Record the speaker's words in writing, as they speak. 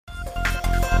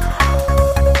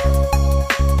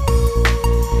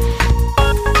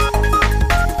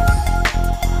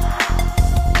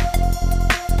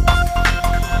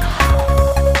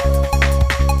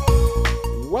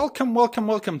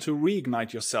Welcome to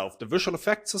Reignite Yourself, the Visual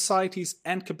Effects Society's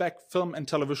and Quebec Film and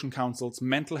Television Council's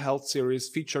mental health series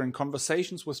featuring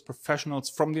conversations with professionals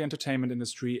from the entertainment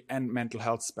industry and mental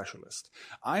health specialists.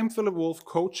 I'm Philip Wolf,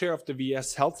 co-chair of the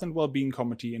VS Health and Wellbeing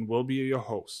Committee, and will be your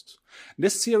host.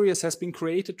 This series has been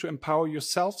created to empower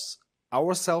yourselves,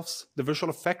 ourselves, the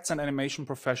visual effects and animation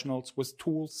professionals with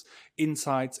tools,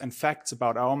 insights, and facts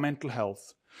about our mental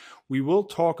health. We will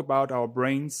talk about our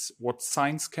brains, what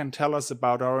science can tell us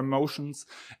about our emotions,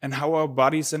 and how our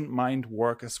bodies and mind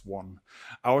work as one.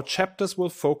 Our chapters will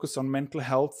focus on mental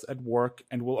health at work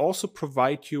and will also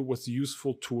provide you with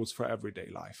useful tools for everyday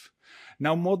life.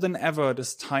 Now more than ever, it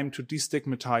is time to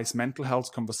destigmatize mental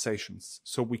health conversations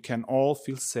so we can all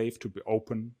feel safe to be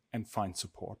open and find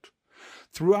support.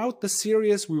 Throughout the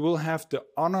series, we will have the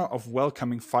honor of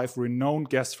welcoming 5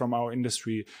 renowned guests from our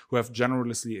industry who have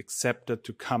generously accepted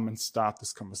to come and start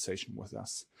this conversation with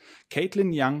us.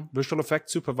 Caitlin Young, visual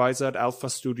effects supervisor at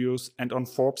Alpha Studios and on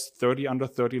Forbes 30 Under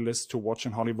 30 list to watch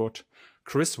in Hollywood.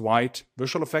 Chris White,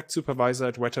 visual effects supervisor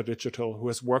at Weta Digital, who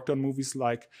has worked on movies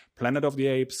like Planet of the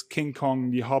Apes, King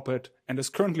Kong, The Hobbit, and is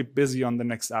currently busy on the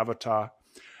next Avatar.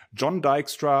 John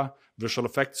Dykstra, visual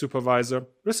effects supervisor,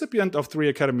 recipient of 3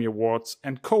 Academy Awards,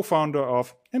 and co-founder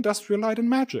of Industrial Light and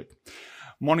Magic.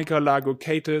 Monica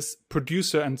Lago-Cates,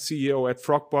 producer and CEO at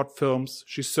Frogbot Films.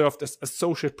 She served as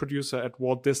associate producer at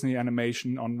Walt Disney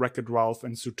Animation on Wreck-It Ralph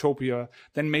and Zootopia,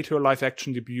 then made her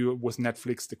live-action debut with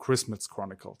Netflix The Christmas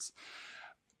Chronicles.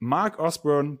 Mark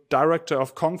Osborne, director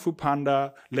of Kung Fu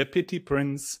Panda, Le Petit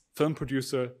Prince, film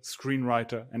producer,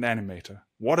 screenwriter, and animator.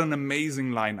 What an amazing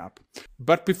lineup.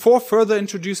 But before further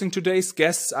introducing today's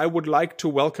guests, I would like to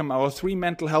welcome our 3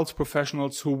 mental health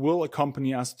professionals who will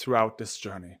accompany us throughout this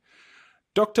journey.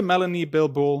 Dr. Melanie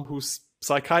Bilboul, who's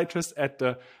psychiatrist at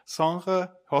the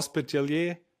Centre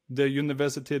Hospitalier de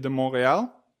l'Université de Montréal,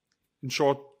 in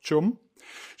short, CHUM.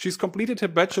 She's completed her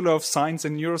Bachelor of Science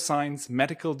in Neuroscience,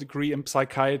 medical degree in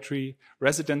psychiatry,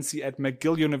 residency at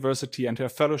McGill University, and her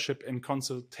fellowship in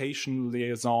consultation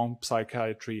liaison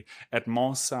psychiatry at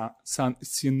Mount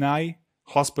Sinai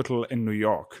Hospital in New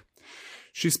York.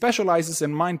 She specializes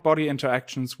in mind-body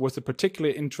interactions with a particular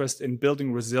interest in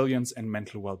building resilience and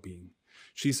mental well-being.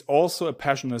 She's also a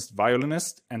passionate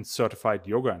violinist and certified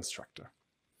yoga instructor.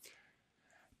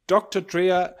 Dr.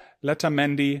 Drea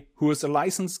Letamendi, who is a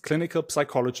licensed clinical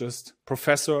psychologist,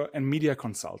 professor, and media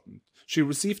consultant. She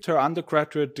received her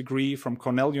undergraduate degree from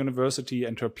Cornell University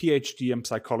and her PhD in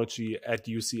psychology at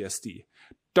UCSD.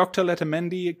 Dr.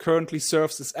 Letamendi currently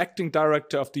serves as acting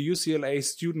director of the UCLA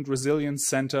Student Resilience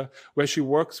Center, where she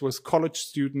works with college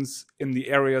students in the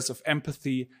areas of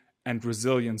empathy and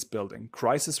resilience building,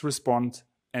 crisis response,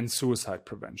 and suicide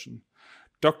prevention.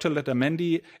 Dr.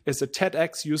 Letamendi is a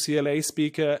TEDx UCLA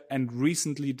speaker and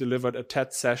recently delivered a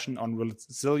TED session on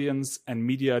resilience and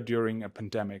media during a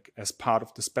pandemic as part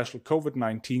of the special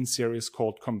COVID-19 series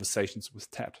called Conversations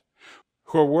with TED.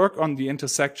 Her work on the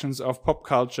intersections of pop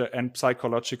culture and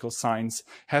psychological science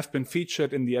have been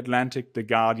featured in The Atlantic, The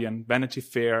Guardian, Vanity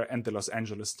Fair, and the Los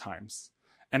Angeles Times.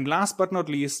 And last but not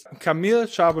least, Camille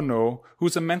Charbonneau,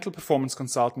 who's a mental performance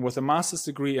consultant with a master's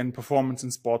degree in performance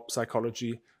and sport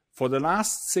psychology. For the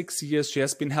last 6 years, she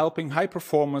has been helping high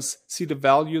performers see the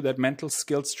value that mental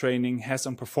skills training has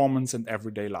on performance and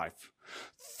everyday life.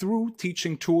 Through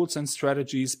teaching tools and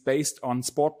strategies based on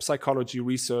sport psychology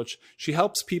research, she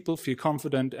helps people feel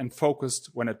confident and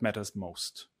focused when it matters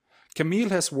most.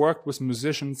 Camille has worked with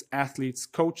musicians, athletes,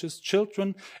 coaches,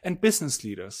 children, and business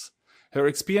leaders. Her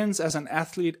experience as an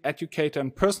athlete, educator,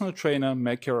 and personal trainer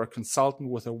make her a consultant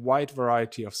with a wide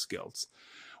variety of skills.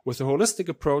 With a holistic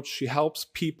approach, she helps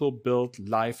people build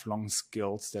lifelong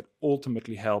skills that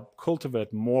ultimately help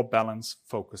cultivate more balance,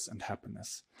 focus, and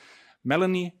happiness.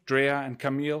 Melanie, Drea, and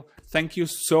Camille, thank you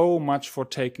so much for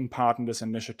taking part in this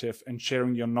initiative and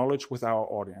sharing your knowledge with our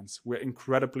audience. We're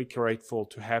incredibly grateful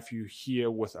to have you here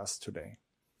with us today.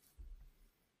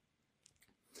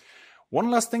 One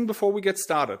last thing before we get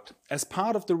started. As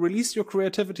part of the Release Your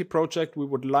Creativity project, we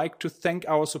would like to thank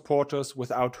our supporters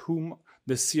without whom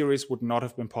this series would not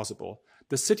have been possible.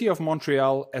 The City of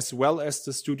Montreal, as well as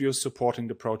the studios supporting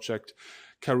the project,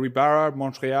 Caribara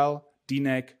Montreal,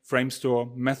 DNEG,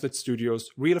 Framestore, Method Studios,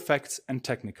 Real Effects, and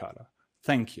Technicolor.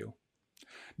 Thank you.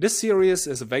 This series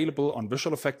is available on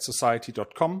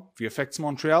visualeffectssociety.com,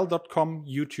 vfxmontreal.com,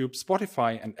 YouTube,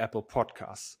 Spotify, and Apple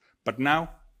Podcasts. But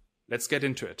now, let's get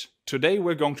into it. Today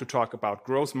we're going to talk about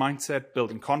growth mindset,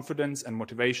 building confidence and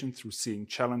motivation through seeing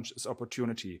challenge as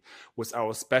opportunity with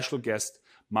our special guest,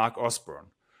 Mark Osborne.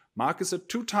 Mark is a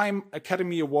 2-time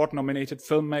Academy Award nominated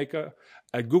filmmaker,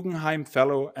 a Guggenheim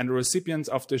Fellow, and a recipient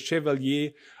of the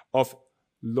Chevalier of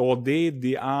L'Ordre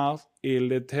des Arts et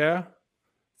Lettres,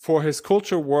 for his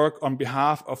culture work on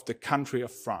behalf of the country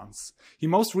of France. He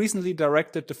most recently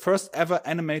directed the first ever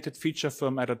animated feature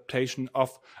film adaptation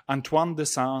of Antoine de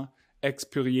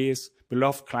Saint-Exupéry's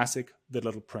beloved classic, The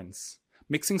Little Prince.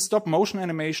 Mixing stop-motion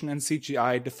animation and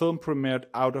CGI, the film premiered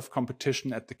out of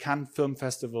competition at the Cannes Film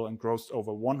Festival and grossed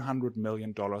over $100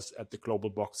 million at the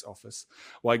global box office,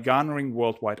 while garnering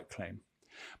worldwide acclaim.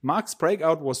 Mark's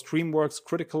breakout was DreamWorks'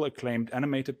 critical acclaimed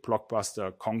animated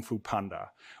blockbuster Kung Fu Panda,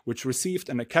 which received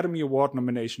an Academy Award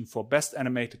nomination for Best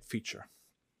Animated Feature.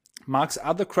 Mark's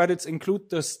other credits include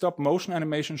the stop-motion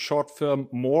animation short film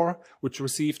More, which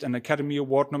received an Academy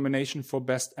Award nomination for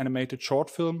Best Animated Short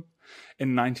Film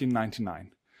in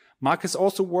 1999. Mark has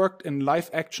also worked in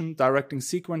live-action, directing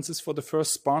sequences for the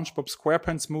first SpongeBob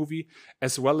SquarePants movie,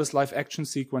 as well as live-action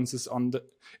sequences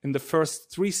in the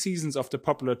first 3 seasons of the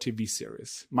popular TV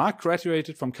series. Mark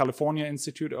graduated from California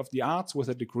Institute of the Arts with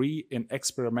a degree in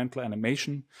experimental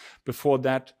animation. Before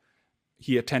that,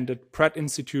 he attended Pratt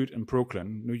Institute in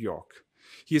Brooklyn, New York.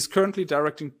 He is currently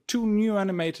directing 2 new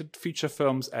animated feature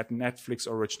films at Netflix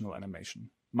Original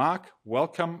Animation. Mark,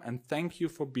 welcome and thank you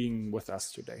for being with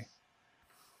us today.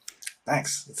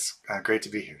 Thanks. It's great to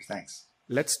be here. Thanks.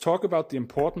 Let's talk about the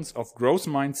importance of growth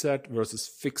mindset versus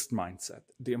fixed mindset,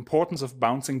 the importance of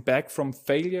bouncing back from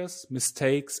failures,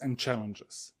 mistakes, and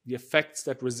challenges, the effects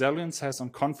that resilience has on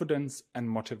confidence and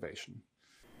motivation.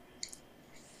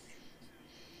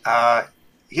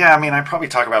 Yeah, I mean, I probably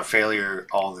talk about failure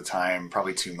all the time,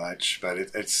 probably too much, but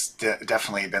it's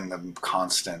definitely been the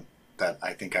constant that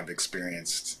I think I've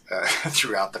experienced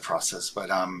throughout the process. But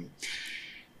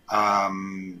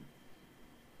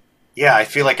yeah, I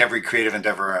feel like every creative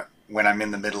endeavor, when I'm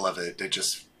in the middle of it, it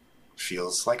just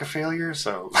feels like a failure.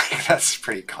 So like, that's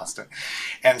pretty constant.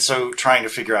 And so trying to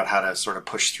figure out how to sort of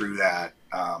push through that,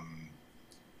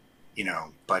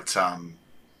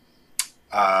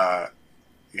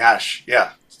 gosh,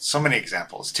 yeah, so many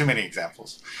examples, too many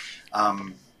examples.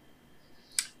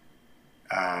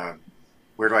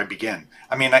 Where do I begin?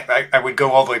 I mean, I would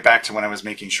go all the way back to when I was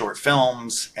making short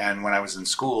films and when I was in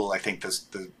school. I think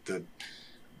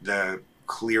the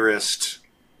clearest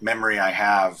memory I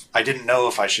have, I didn't know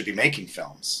if I should be making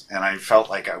films, and I felt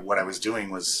like what I was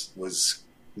doing was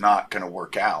not going to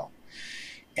work out.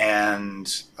 And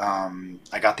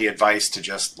I got the advice to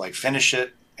just like finish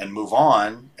it and move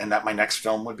on, and that my next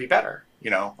film would be better.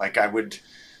 You know, like I would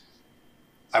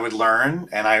learn,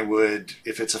 and I would,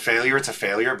 if it's a failure, it's a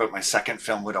failure, but my second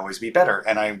film would always be better.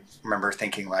 And I remember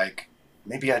thinking like,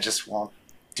 maybe I just won't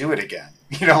do it again.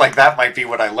 You know, like that might be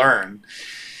what I learned.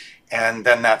 And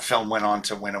then that film went on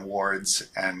to win awards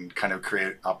and kind of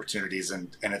create opportunities,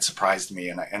 and it surprised me,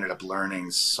 and I ended up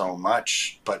learning so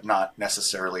much, but not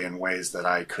necessarily in ways that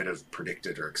I could have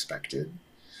predicted or expected.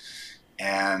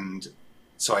 And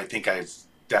so I think I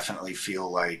definitely feel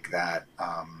like that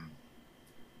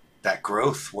that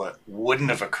growth wouldn't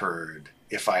have occurred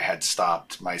if I had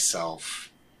stopped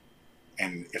myself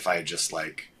and if I had just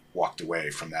like walked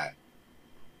away from that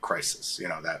crisis, you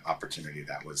know, that opportunity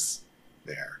that was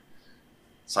there.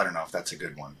 So I don't know if that's a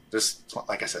good one. There's,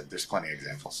 like I said, there's plenty of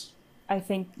examples. I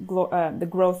think the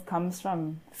growth comes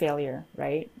from failure,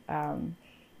 right? Do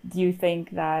you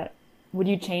think that, would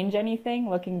you change anything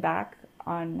looking back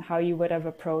on how you would have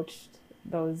approached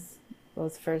those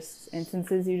first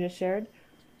instances you just shared?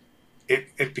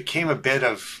 It became a bit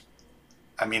of,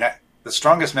 I mean, the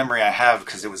strongest memory I have,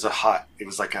 because it was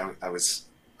like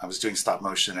I was doing stop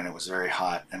motion, and it was a very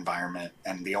hot environment,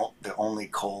 and the only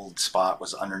cold spot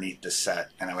was underneath the set,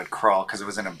 and I would crawl, because it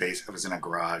was in a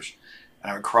garage,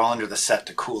 and I would crawl under the set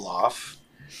to cool off,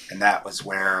 and that was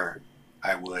where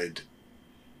I would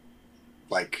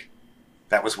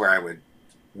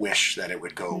wish that it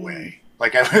would go away.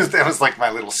 Like that was like my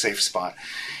little safe spot.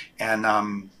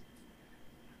 And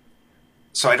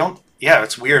so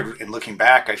it's weird, in looking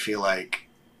back, I feel like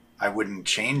I wouldn't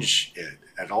change it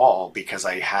at all, because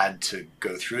I had to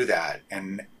go through that,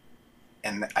 and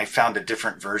I found a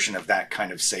different version of that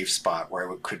kind of safe spot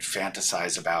where I could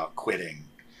fantasize about quitting,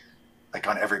 like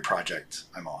on every project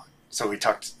I'm on. So we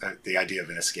talked, the idea of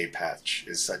an escape hatch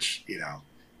is such, you know,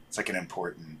 it's like an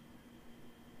important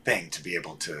thing to be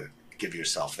able to give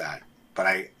yourself that.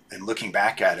 But in looking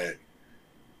back at it,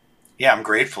 yeah, I'm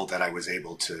grateful that I was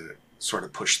able to sort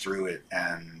of push through it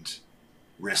and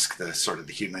risk the sort of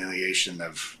the humiliation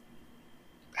of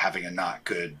having a not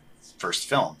good first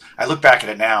film. I look back at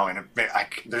it now, and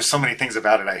there's so many things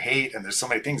about it I hate, and there's so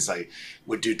many things I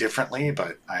would do differently,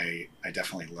 but I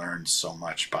definitely learned so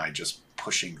much by just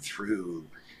pushing through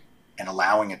and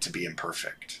allowing it to be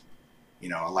imperfect, you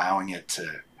know, allowing it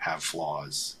to have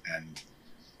flaws, and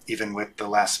even with the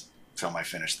last film I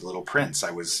finished, The Little Prince,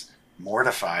 I was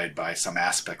mortified by some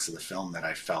aspects of the film that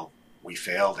I felt we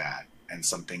failed at, and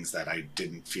some things that I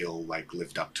didn't feel like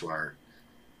lived up to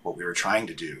what we were trying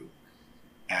to do.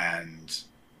 And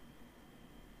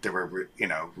there were,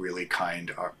 really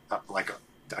kind, like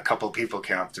a couple of people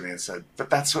came up to me and said, but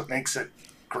that's what makes it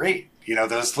great.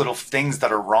 Those little things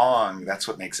that are wrong, that's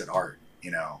what makes it art,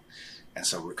 And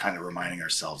so we're kind of reminding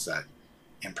ourselves that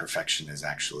imperfection is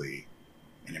actually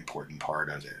an important part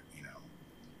of it.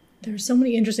 There are so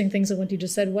many interesting things in what you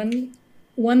just said.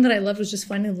 One that I loved was just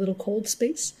finding a little cold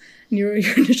space in your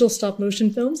initial stop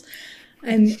motion films,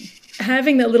 and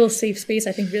having that little safe space.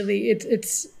 I think really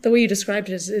it's the way you described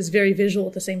it is very visual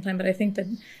at the same time. But I think that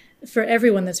for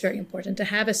everyone, that's very important to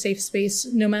have a safe space,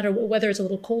 no matter whether it's a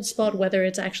little cold spot, whether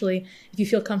it's actually if you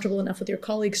feel comfortable enough with your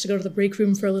colleagues to go to the break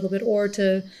room for a little bit, or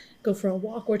to go for a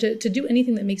walk, or to do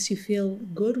anything that makes you feel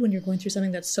good when you're going through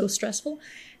something that's so stressful,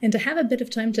 and to have a bit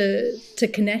of time to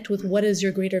connect with what is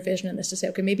your greater vision in this, to say,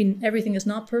 okay, maybe everything is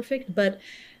not perfect, but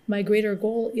my greater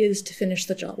goal is to finish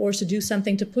the job, or to do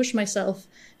something, to push myself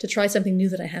to try something new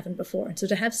that I haven't before. And so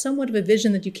to have somewhat of a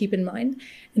vision that you keep in mind,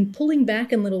 and pulling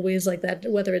back in little ways like that,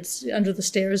 whether it's under the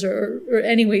stairs or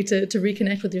any way to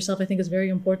reconnect with yourself, I think is very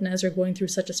important as you're going through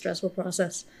such a stressful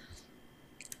process.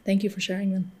 Thank you for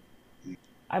sharing them.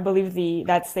 I believe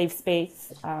that safe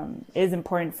space is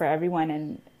important for everyone,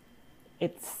 and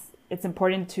it's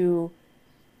important to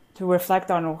reflect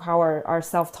on how our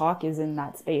self-talk is in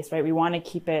that space, right? We want to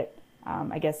keep it,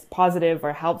 I guess, positive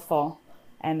or helpful,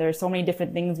 and there's so many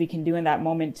different things we can do in that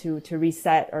moment to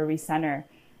reset or recenter.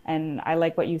 And I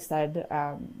like what you said,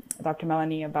 Dr.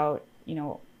 Melanie, about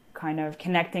kind of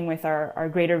connecting with our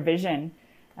greater vision.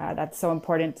 That's so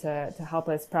important to help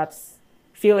us perhaps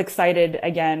feel excited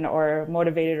again, or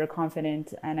motivated or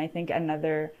confident. And I think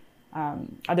another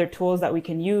other tools that we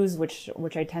can use,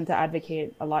 which I tend to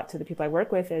advocate a lot to the people I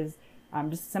work with, is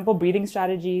just simple breathing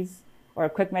strategies or a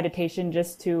quick meditation,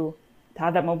 just to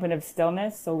have that moment of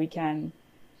stillness, so we can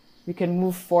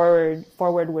move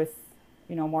forward with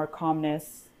more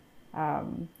calmness,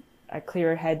 a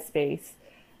clearer headspace.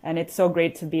 And it's so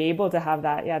great to be able to have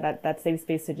that safe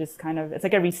space to just kind of, it's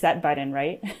like a reset button,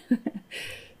 right?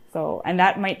 So, and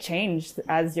that might change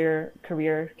as your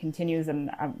career continues.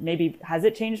 And maybe has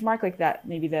it changed, Mark? Like that,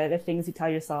 maybe the things you tell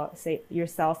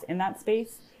yourself in that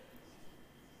space?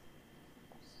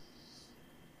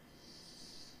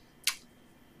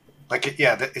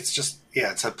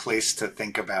 It's a place to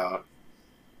think about.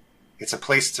 It's a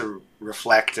place to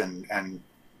reflect and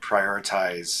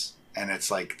prioritize. And it's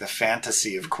like the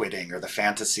fantasy of quitting or the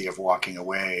fantasy of walking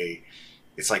away.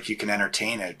 It's like you can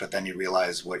entertain it, but then you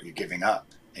realize what you're giving up.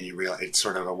 And you realize it's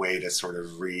sort of a way to sort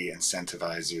of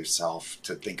re-incentivize yourself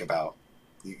to think about,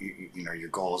 your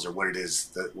goals, or what it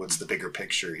is, what's the bigger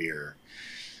picture here.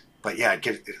 But yeah,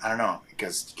 I don't know, it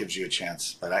gives you a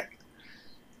chance. But I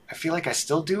feel like I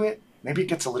still do it. Maybe it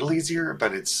gets a little easier,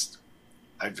 but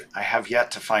I have yet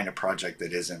to find a project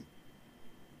that isn't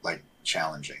like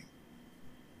challenging.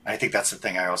 And I think that's the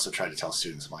thing I also try to tell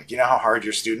students. I'm like, how hard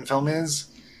your student film is?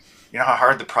 You know how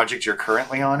hard the project you're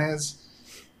currently on is?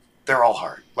 They're all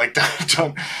hard. Like,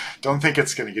 don't think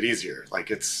it's going to get easier.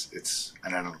 Like it's,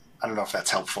 and I don't know if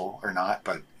that's helpful or not,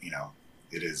 but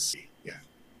it is. Yeah.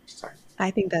 Sorry.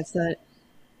 I think that's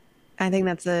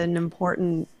an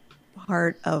important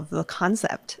part of the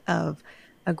concept of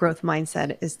a growth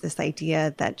mindset, is this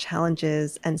idea that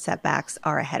challenges and setbacks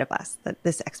are ahead of us, that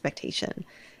this expectation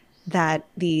that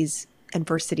these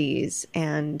adversities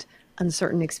and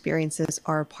uncertain experiences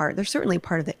are they're certainly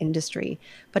part of the industry,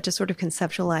 but to sort of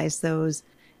conceptualize those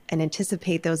and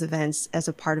anticipate those events as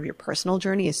a part of your personal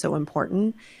journey is so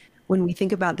important. When we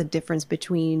think about the difference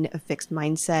between a fixed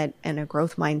mindset and a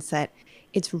growth mindset,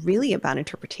 it's really about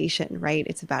interpretation, right?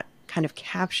 It's about kind of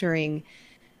capturing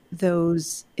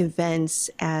those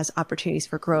events as opportunities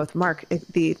for growth. Mark,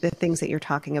 the things that you're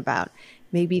talking about,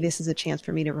 maybe this is a chance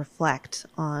for me to reflect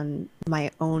on my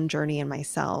own journey and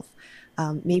myself.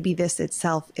 Maybe this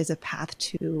itself is a path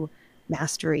to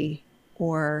mastery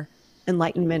or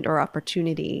enlightenment or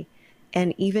opportunity,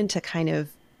 and even to kind of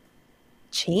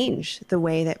change the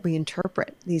way that we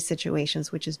interpret these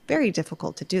situations, which is very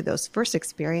difficult to do. Those first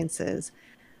experiences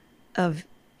of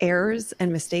errors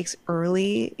and mistakes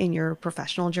early in your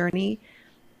professional journey,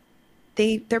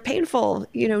 they're painful.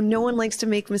 No one likes to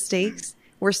make mistakes.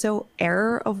 We're so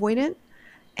error avoidant,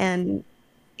 and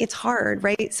it's hard,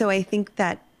 right? So I think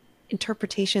that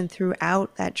interpretation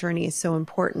throughout that journey is so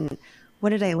important.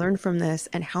 What did I learn from this?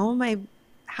 And how am I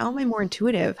more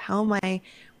intuitive? How am I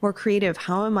more creative?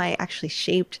 How am I actually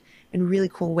shaped in really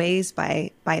cool ways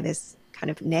by this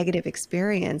kind of negative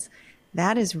experience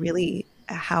that is really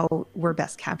how we're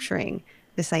best capturing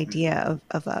this idea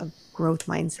of a growth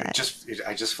mindset.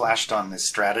 I just flashed on this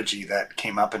strategy that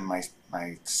came up in my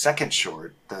second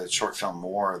short, the short film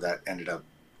More, that ended up,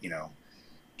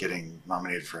 getting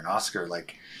nominated for an Oscar.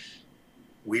 Like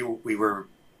we were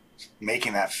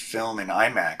making that film in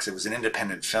IMAX. It was an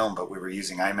independent film, but we were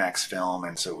using IMAX film,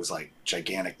 and so it was like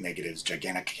gigantic negatives,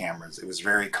 gigantic cameras. It was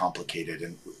very complicated,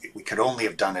 and we could only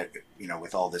have done it,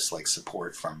 with all this like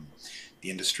support from the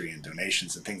industry and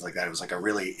donations and things like that. It was like a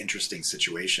really interesting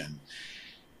situation.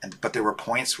 But there were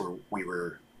points where we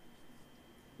were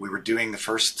doing the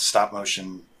first stop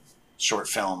motion short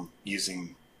film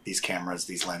using these cameras,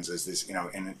 these lenses,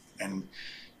 and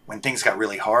when things got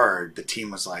really hard, the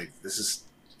team was like, this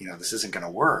isn't going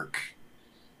to work.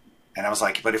 And I was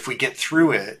like, but if we get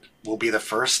through it, we'll be the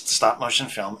first stop motion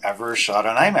film ever shot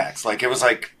on IMAX. Like, it was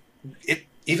like,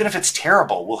 even if it's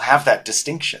terrible, we'll have that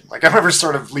distinction. Like, I remember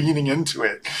sort of leaning into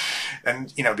it,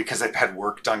 and because I had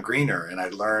worked on Greener, and I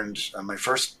learned on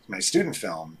my student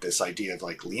film this idea of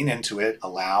like, lean into it,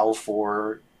 allow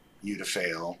for you to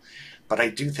fail. But I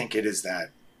do think it is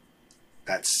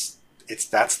that's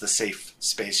the safe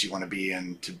space you want to be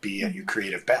in to be at your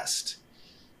creative best.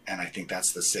 And I think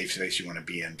that's the safe space you want to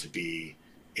be in to be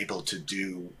able to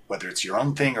do, whether it's your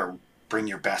own thing or bring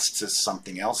your best to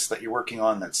something else that you're working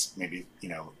on that's maybe,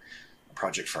 a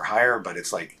project for hire, but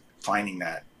it's like finding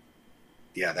that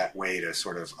way to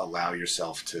sort of allow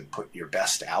yourself to put your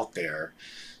best out there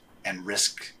and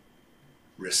risk,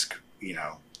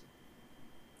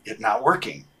 it not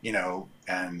working,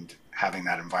 and having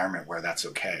that environment where that's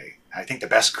okay. I think the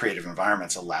best creative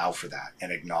environments allow for that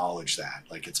and acknowledge that.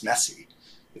 Like, it's messy.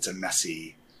 It's a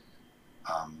messy,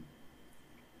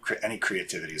 any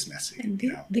creativity is messy. And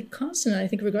the constant, I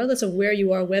think, regardless of where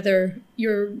you are, whether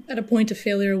you're at a point of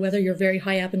failure, or whether you're very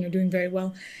high up and you're doing very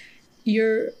well,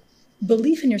 your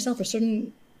belief in yourself or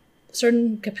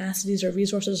certain capacities or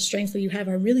resources or strengths that you have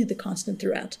are really the constant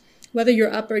throughout. Whether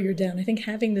you're up or you're down, I think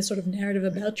having this sort of narrative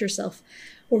about yourself,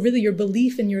 or really your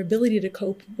belief in your ability to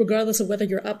cope, regardless of whether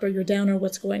you're up or you're down or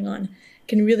what's going on,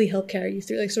 can really help carry you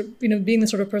through. Like, so, being the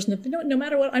sort of person that, no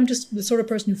matter what, I'm just the sort of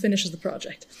person who finishes the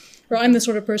project. Or I'm the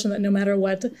sort of person that no matter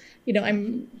what,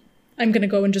 I'm going to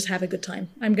go and just have a good time.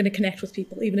 I'm going to connect with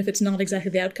people, even if it's not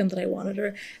exactly the outcome that I wanted.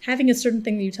 Or having a certain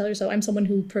thing that you tell yourself, I'm someone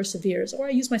who perseveres. Or I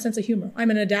use my sense of humor.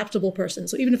 I'm an adaptable person.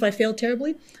 So even if I fail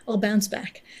terribly, I'll bounce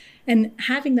back. And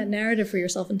having that narrative for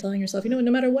yourself and telling yourself, no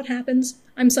matter what happens,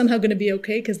 I'm somehow going to be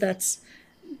okay, because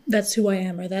that's who I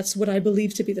am, or that's what I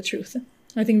believe to be the truth,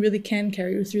 I think really can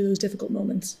carry you through those difficult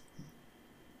moments.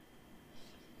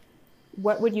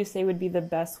 What would you say would be the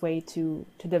best way to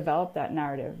develop that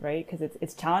narrative, right? Because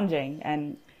it's challenging,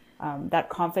 and that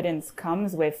confidence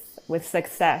comes with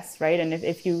success, right? And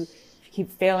if you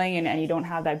keep failing and you don't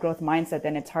have that growth mindset,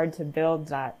 then it's hard to build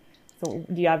that. So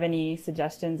do you have any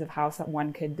suggestions of how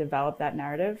someone could develop that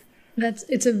narrative?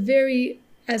 It's a very,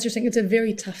 as you're saying, it's a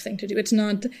very tough thing to do. It's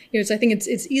not, I think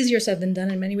it's easier said than done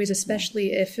in many ways,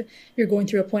 especially if you're going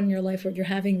through a point in your life where you're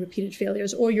having repeated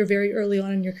failures, or you're very early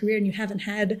on in your career and you haven't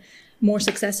had more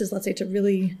successes, let's say,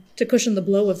 to cushion the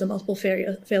blow of the multiple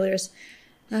failures.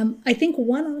 I think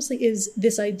one, honestly, is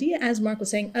this idea, as Mark was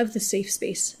saying, of the safe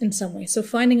space in some way. So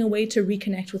finding a way to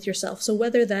reconnect with yourself. So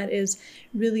whether that is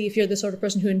really, if you're the sort of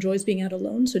person who enjoys being out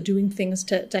alone, so doing things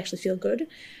to actually feel good,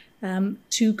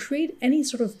 to create any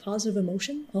sort of positive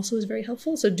emotion also is very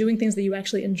helpful. So doing things that you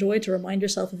actually enjoy to remind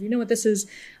yourself of, this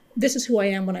is who I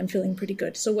am when I'm feeling pretty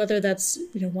good. So whether that's,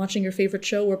 watching your favorite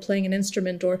show, or playing an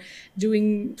instrument, or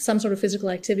doing some sort of physical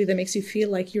activity that makes you feel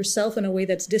like yourself in a way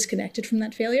that's disconnected from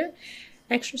that failure.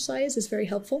 Exercise is very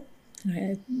helpful.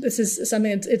 This is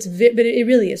something but it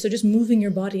really is. So just moving your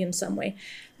body in some way,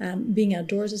 being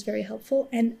outdoors is very helpful.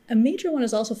 And a major one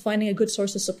is also finding a good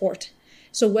source of support.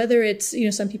 So whether it's,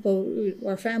 some people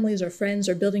or families or friends,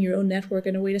 or building your own network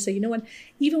in a way to say,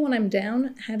 even when I'm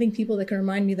down, having people that can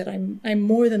remind me that I'm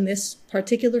more than this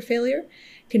particular failure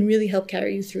can really help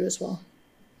carry you through as well.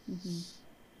 Mm-hmm.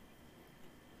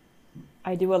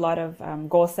 I do a lot of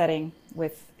goal setting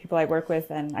with people I work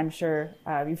with, and I'm sure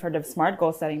you've heard of SMART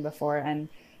goal setting before. And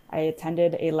I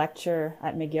attended a lecture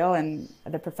at McGill, and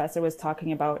the professor was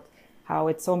talking about how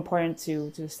it's so important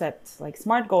to set like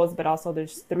SMART goals, but also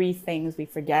there's 3 things we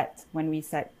forget when we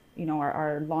set,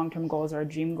 our long-term goals or our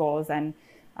dream goals. And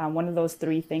one of those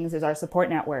 3 things is our support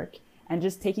network, and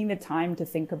just taking the time to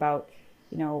think about,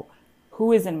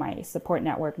 who is in my support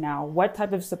network now? What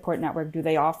type of support network do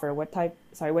they offer? What type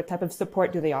of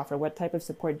support do they offer? What type of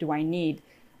support do I need?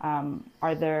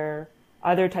 Are there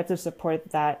other types of support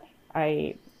that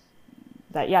I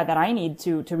need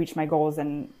to reach my goals?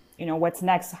 And, what's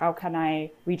next? How can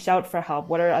I reach out for help?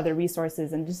 What are other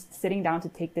resources? And just sitting down to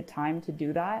take the time to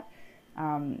do that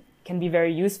can be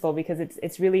very useful, because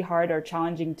it's really hard or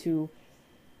challenging to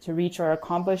reach or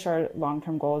accomplish our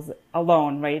long-term goals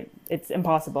alone, right? It's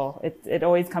impossible. It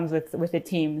always comes with a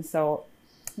team. So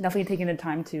definitely taking the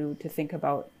time to think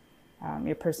about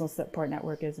your personal support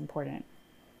network is important.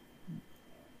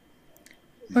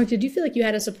 Mark, did you feel like you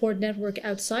had a support network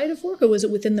outside of work, or was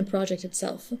it within the project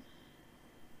itself?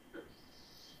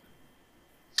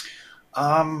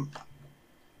 I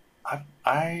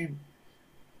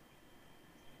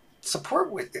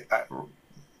support within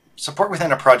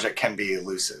a project can be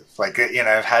elusive. Like,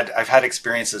 I've had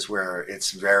experiences where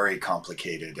it's very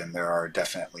complicated, and there are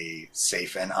definitely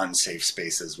safe and unsafe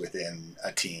spaces within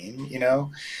a team.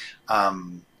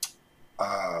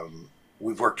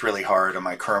 We've worked really hard on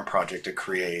my current project to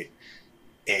create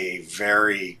a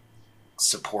very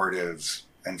supportive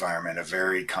environment, a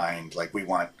very kind, like we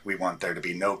want there to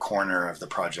be no corner of the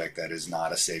project that is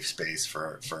not a safe space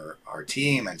for our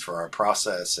team and for our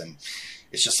process. And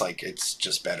it's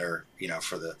just better,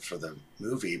 for the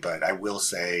movie. But I will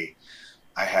say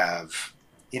I have,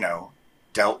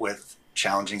 dealt with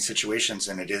challenging situations,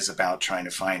 and it is about trying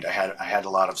to find, I had a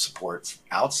lot of support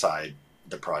outside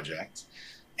the project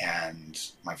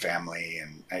and my family.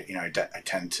 And I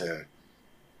tend to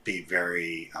be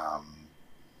very,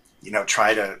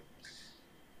 try to,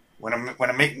 when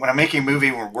I'm making a movie,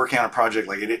 when we're working on a project,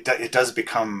 like it does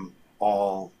become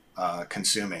all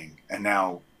consuming. And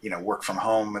now, work from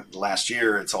home last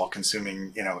year, it's all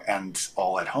consuming, and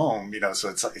all at home, so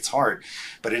it's hard,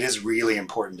 but it is really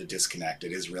important to disconnect.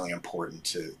 It is really important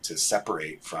to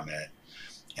separate from it.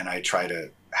 And I try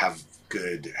to have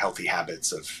good, healthy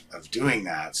habits of doing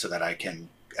that, so that I can,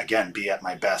 again, be at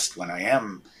my best when I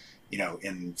am,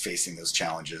 in facing those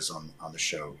challenges on the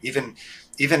show. Even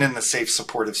in the safe,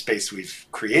 supportive space we've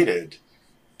created,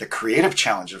 the creative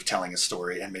challenge of telling a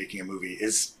story and making a movie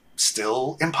is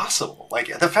still impossible.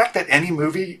 Like, the fact that any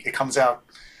movie, it comes out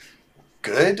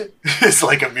good is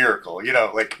like a miracle.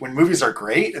 Like, when movies are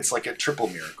great, it's like a triple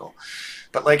miracle.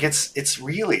 But like, it's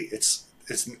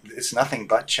nothing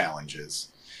but challenges.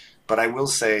 But I will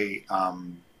say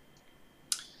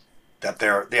that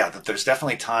there's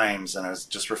definitely times, and I was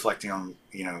just reflecting on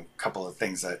a couple of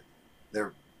things, that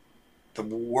the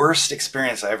worst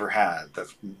experience I ever had,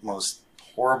 the most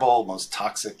horrible, most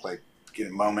toxic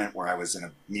moment where I was in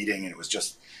a meeting, and it was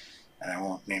just, and I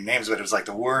won't name names, but it was like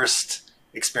the worst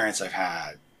experience I've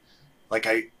had. Like,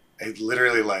 I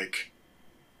literally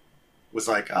was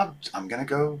like, oh, I'm gonna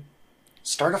go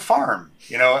start a farm,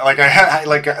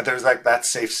 there's that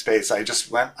safe space. I just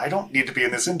went, I don't need to be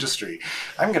in this industry.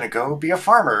 I'm going to go be a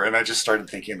farmer. And I just started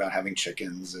thinking about having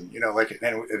chickens, and, and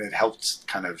it helped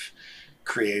kind of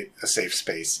create a safe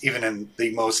space, even in the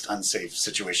most unsafe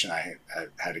situation I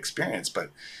had experienced.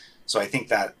 But so I think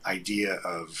that idea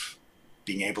of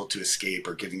being able to escape,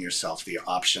 or giving yourself the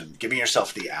option, giving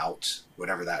yourself the out,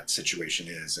 whatever that situation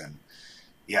is. And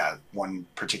yeah, one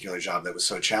particular job that was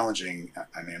so challenging,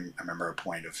 I remember a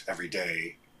point of every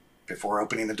day before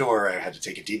opening the door, I had to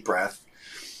take a deep breath,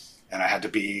 and I had to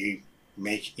being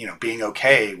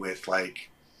okay with, like,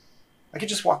 I could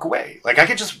just walk away. Like, I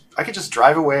could just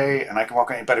drive away, and I can walk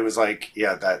away. But it was like,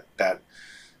 yeah, that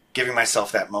giving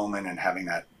myself that moment and having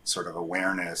that sort of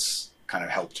awareness kind of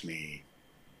helped me,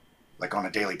 like, on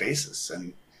a daily basis.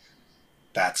 And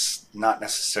that's not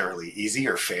necessarily easy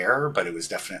or fair, but it was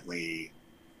definitely,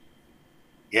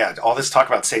 yeah, all this talk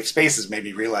about safe spaces made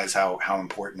me realize how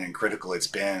important and critical it's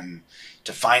been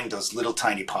to find those little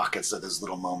tiny pockets of those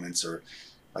little moments, or,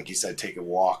 like you said, take a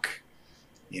walk,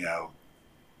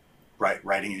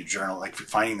 writing in a journal, like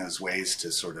finding those ways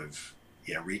to sort of,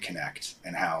 reconnect,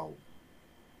 and how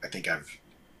I think I've,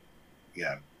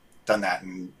 done that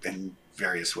in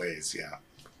various ways.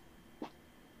 Yeah.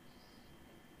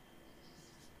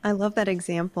 I love that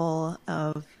example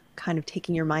of kind of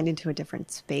taking your mind into a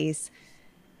different space.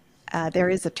 There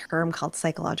is a term called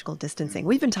psychological distancing.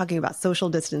 We've been talking about social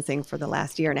distancing for the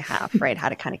last year and a half, right? How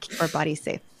to kind of keep our bodies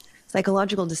safe.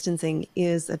 Psychological distancing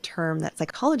is a term that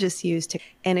psychologists use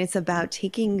and it's about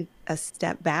taking a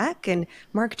step back. And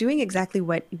Mark, doing exactly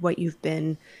what you've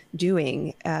been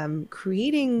doing,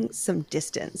 creating some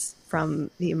distance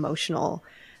from the emotional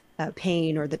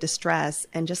pain or the distress,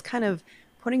 and just kind of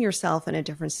putting yourself in a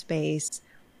different space,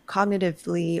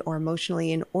 cognitively or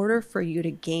emotionally, in order for you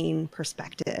to gain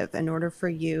perspective, in order for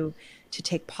you to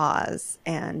take pause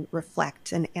and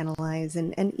reflect and analyze,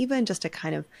 and even just to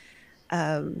kind of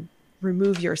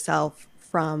remove yourself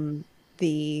from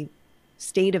the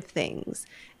state of things.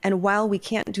 And while we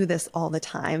can't do this all the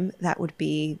time, that would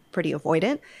be pretty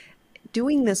avoidant.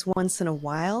 doing this once in a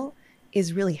while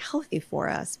is really healthy for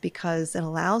us because it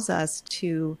allows us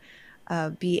to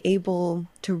be able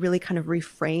to really kind of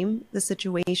reframe the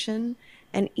situation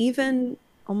and even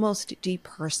almost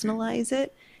depersonalize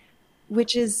it,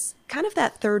 which is kind of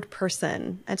that third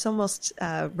person. It's almost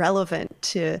relevant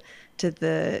to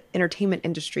the entertainment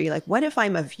industry. Like, what if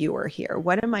I'm a viewer here?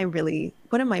 What am I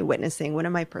witnessing? What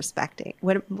am I perspecting?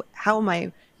 How am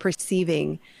I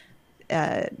perceiving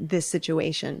this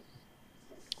situation?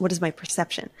 What is my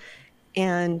perception?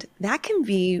 And that can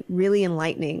be really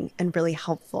enlightening and really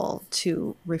helpful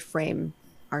to reframe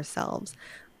ourselves.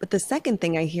 But the second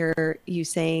thing I hear you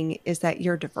saying is that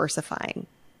you're diversifying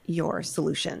your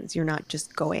solutions. You're not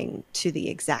just going to the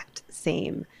exact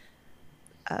same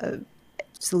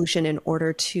solution in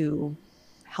order to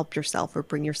help yourself or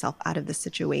bring yourself out of the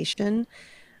situation.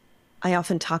 I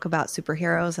often talk about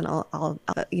superheroes, and I'll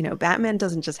Batman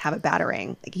doesn't just have a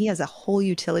Batarang. Like, he has a whole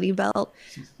utility belt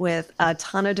with a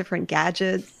ton of different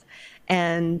gadgets,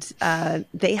 and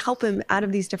they help him out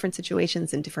of these different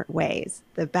situations in different ways.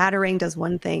 The Batarang does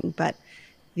one thing, but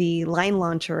the line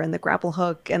launcher and the grapple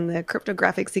hook and the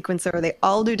cryptographic sequencer, they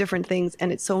all do different things.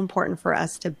 And it's so important for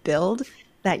us to build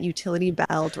that utility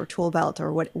belt or tool belt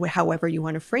or however you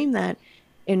want to frame that,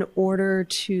 in order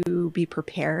to be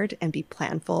prepared and be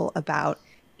planful about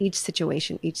each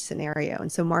situation, each scenario.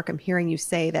 And so, Mark, I'm hearing you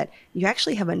say that you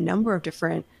actually have a number of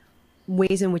different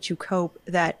ways in which you cope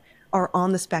that are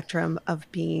on the spectrum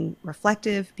of being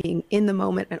reflective, being in the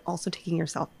moment, and also taking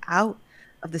yourself out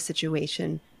of the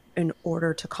situation in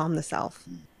order to calm the self.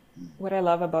 What I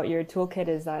love about your toolkit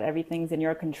is that everything's in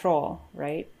your control,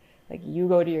 right? Like, you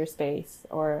go to your space,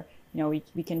 or,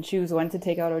 we can choose when to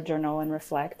take out a journal and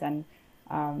reflect. And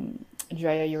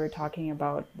Drea, you were talking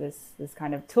about this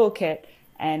kind of toolkit,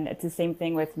 and it's the same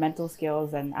thing with mental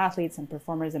skills and athletes and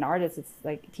performers and artists. It's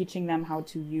like teaching them how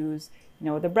to use,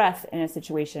 the breath in a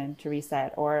situation to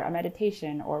reset, or a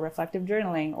meditation, or reflective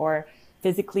journaling, or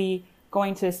physically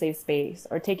going to a safe space,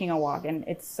 or taking a walk. And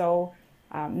it's so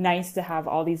nice to have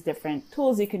all these different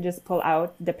tools you can just pull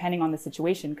out depending on the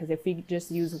situation. Because if we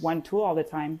just use one tool all the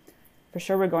time, for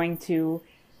sure we're going to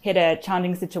hit a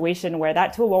challenging situation where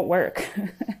that tool won't work.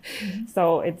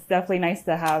 So it's definitely nice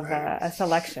to have a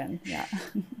selection. Yeah.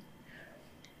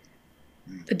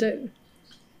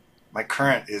 My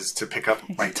current is to pick up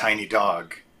my tiny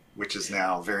dog, which is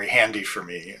now very handy for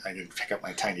me. I can pick up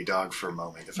my tiny dog for a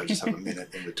moment if I just have a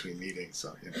minute in between meetings.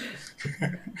 So,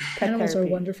 Animals are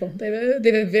wonderful. They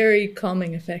have a very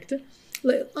calming effect.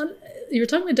 You were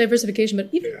talking about diversification, but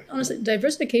even honestly,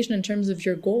 diversification in terms of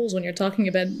your goals, when you're talking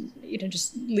about,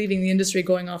 just leaving the industry,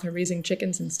 going off and raising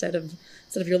chickens instead of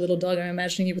your little dog. I'm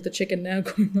imagining you with the chicken now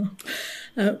going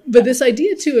off. But this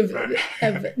idea too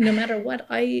of no matter what,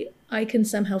 I can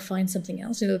somehow find something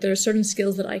else. There are certain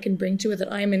skills that I can bring to it,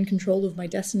 that I'm in control of my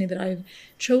destiny, that I've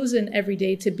chosen every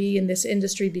day to be in this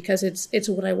industry because it's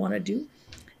what I want to do.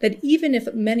 That even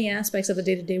if many aspects of the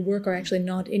day-to-day work are actually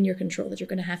not in your control, that you're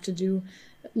going to have to do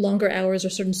longer hours or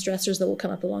certain stressors that will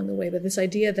come up along the way. But this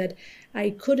idea that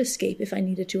I could escape if I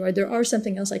needed to, or there are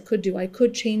something else I could do, I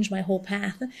could change my whole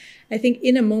path. I think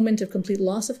in a moment of complete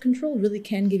loss of control really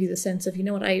can give you the sense of,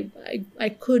 I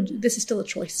could, this is still a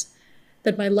choice.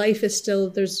 That my life is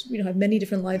still, there's, I have many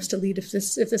different lives to lead if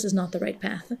this is not the right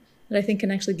path. That I think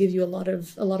can actually give you a lot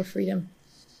of freedom.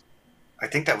 I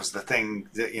think that was the thing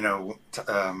that,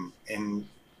 in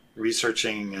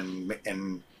researching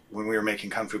and when we were making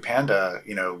Kung Fu Panda,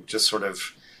 just sort of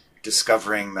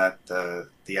discovering that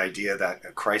the idea that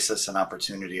a crisis and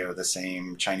opportunity are the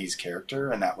same Chinese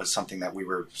character. And that was something that we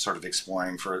were sort of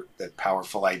exploring for the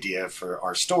powerful idea for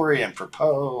our story and for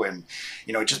Poe. And,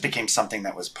 it just became something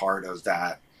that was part of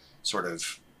that sort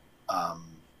of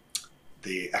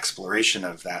the exploration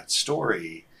of that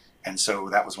story. And so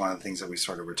that was one of the things that we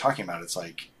sort of were talking about. It's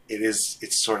like,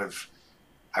 it's sort of,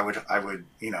 I would,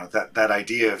 that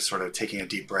idea of sort of taking a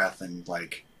deep breath and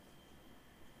like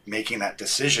making that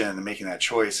decision and making that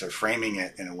choice, or framing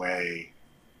it in a way,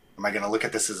 am I going to look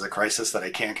at this as a crisis that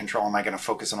I can't control? Am I going to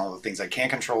focus on all the things I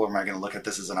can't control? Or am I going to look at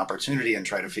this as an opportunity and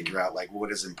try to figure out like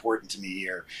what is important to me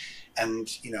here? And,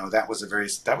 that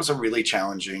was a really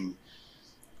challenging,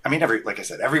 like I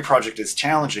said, every project is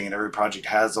challenging, and every project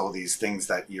has all these things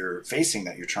that you're facing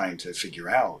that you're trying to figure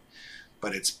out.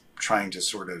 But it's trying to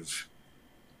sort of,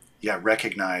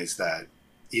 recognize that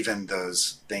even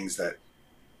those things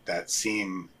that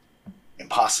seem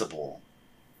impossible,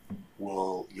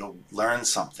 you'll learn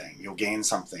something, you'll gain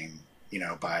something,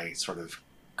 by sort of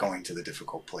going to the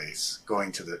difficult place,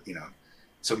 going to the,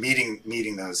 so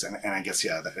meeting those, and I guess,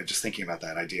 just thinking about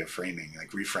that idea of framing, like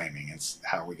reframing, it's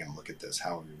how are we going to look at this?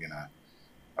 How are we going to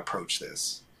approach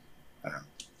this? I don't know.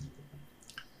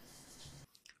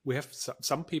 We have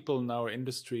some people in our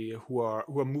industry who are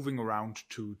moving around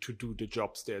to do the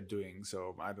jobs they're doing.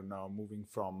 So I don't know, moving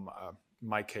from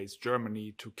my case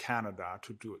Germany to Canada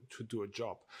to do a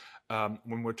job.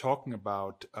 When we're talking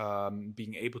about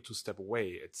being able to step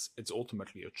away, it's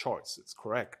ultimately a choice. It's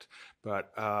correct.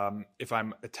 But if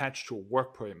I'm attached to a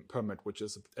work permit, which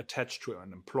is attached to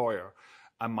an employer,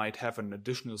 I might have an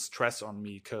additional stress on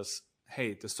me because,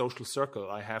 hey, the social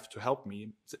circle I have to help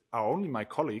me are only my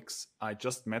colleagues I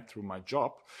just met through my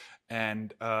job.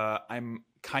 And I'm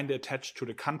kind of attached to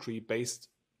the country based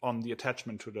on the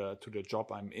attachment to the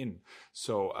job I'm in.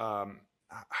 So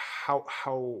how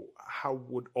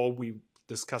would all we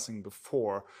discussing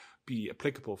before be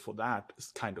applicable for that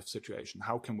kind of situation?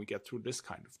 How can we get through this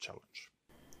kind of challenge?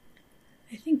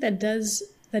 I think that does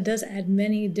add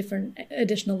many different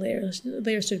additional layers to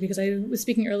it, because I was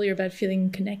speaking earlier about feeling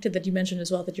connected, that you mentioned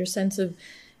as well, that your sense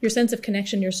of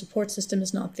connection, your support system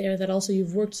is not there, that also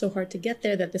you've worked so hard to get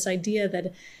there, that this idea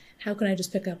that how can I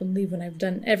just pick up and leave when I've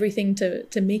done everything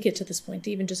to make it to this point,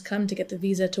 to even just come to get the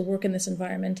visa to work in this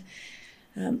environment,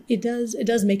 it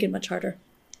does make it much harder.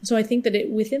 So I think that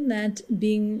within that,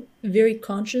 being very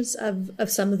conscious of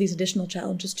some of these additional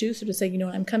challenges too. So to say,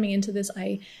 I'm coming into this,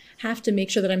 I have to make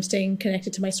sure that I'm staying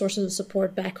connected to my sources of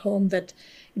support back home that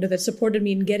supported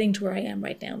me in getting to where I am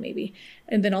right now, maybe.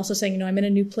 And then also saying, I'm in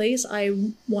a new place. I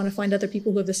want to find other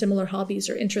people who have the similar hobbies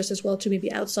or interests as well too,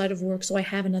 maybe outside of work. So I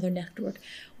have another network,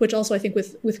 which also I think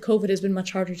with COVID has been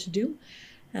much harder to do.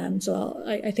 So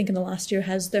I think in the last year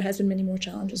there has been many more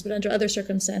challenges, but under other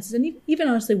circumstances, and even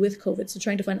honestly with COVID, so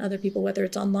trying to find other people, whether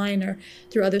it's online or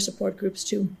through other support groups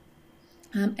too.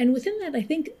 And within that, I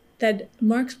think that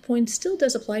Mark's point still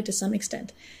does apply to some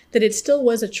extent, that it still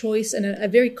was a choice, and a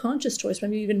very conscious choice,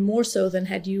 maybe even more so than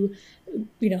had you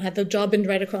had the job been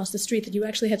right across the street, that you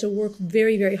actually had to work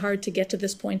very, very hard to get to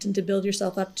this point and to build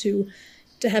yourself up to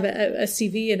have a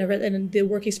CV and the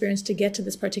work experience to get to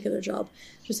this particular job.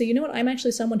 To say, I'm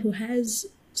actually someone who has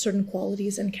certain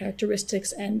qualities and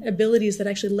characteristics and abilities that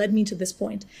actually led me to this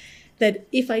point, that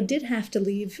if I did have to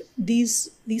leave, these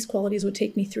qualities would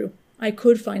take me through. I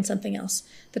could find something else,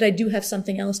 that I do have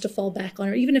something else to fall back on,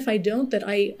 or even if I don't, that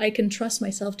I can trust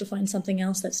myself to find something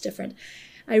else that's different.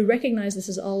 I recognize this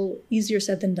is all easier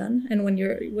said than done, and when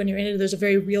you're in it, there's a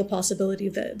very real possibility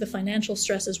of the financial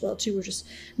stress as well too. We're just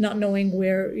not knowing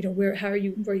where you're going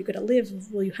to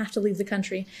live. Will you have to leave the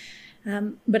country?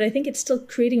 But I think it's still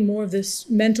creating more of this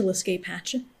mental escape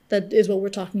hatch. That is what we're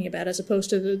talking about, as opposed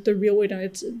to the real.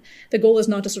 The goal is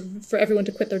not to for everyone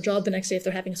to quit their job the next day if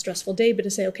they're having a stressful day, but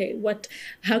to say, okay,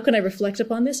 how can I reflect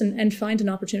upon this and find an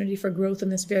opportunity for growth in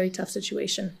this very tough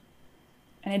situation.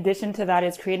 In addition to that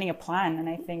is creating a plan. And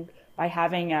I think by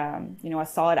having a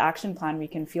solid action plan, we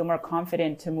can feel more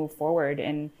confident to move forward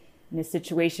in a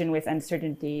situation with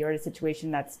uncertainty or a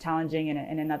situation that's challenging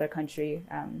in another country.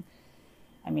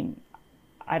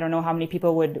 I don't know how many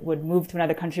people would move to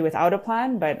another country without a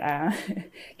plan, but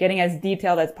getting as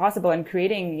detailed as possible and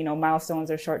creating, milestones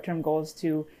or short-term goals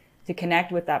to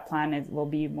connect with that plan will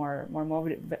be more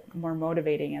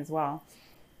motivating as well.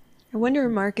 I wonder,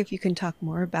 Mark, if you can talk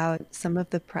more about some of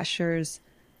the pressures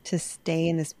to stay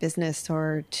in this business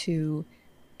or to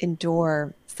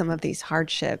endure some of these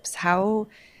hardships. How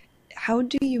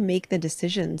do you make the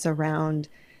decisions around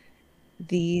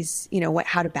these,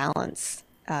 how to balance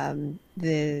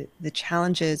the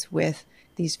challenges with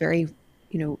these very,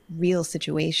 real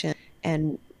situations,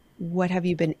 and what have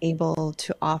you been able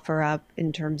to offer up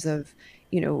in terms of,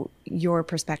 your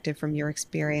perspective from your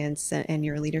experience and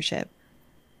your leadership?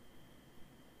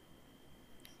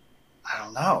 I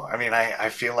don't know. I mean, I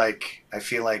feel like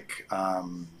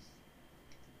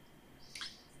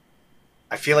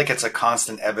it's a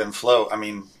constant ebb and flow. I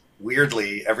mean,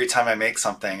 weirdly, every time I make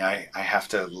something, I have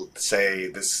to say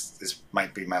this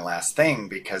might be my last thing,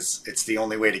 because it's the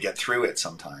only way to get through it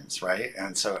sometimes, right?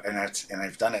 And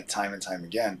I've done it time and time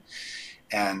again.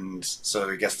 And so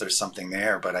I guess there's something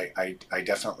there, but I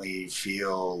definitely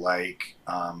feel like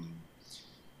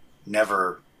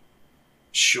never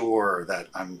sure that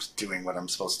I'm doing what I'm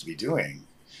supposed to be doing.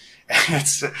 And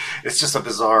it's just a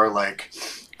bizarre,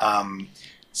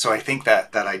 so I think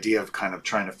that idea of kind of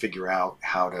trying to figure out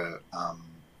how to,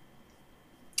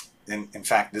 in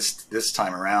fact, this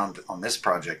time around on this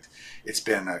project, it's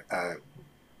been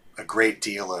a great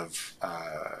deal of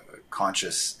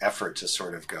conscious effort to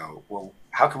sort of go, well,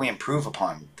 how can we improve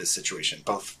upon this situation,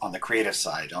 both on the creative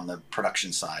side, on the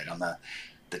production side, on the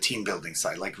team building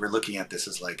side. Like, we're looking at this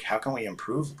as how can we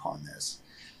improve upon this?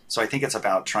 So I think it's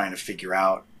about trying to figure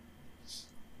out,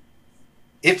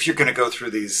 if you're going to go through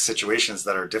these situations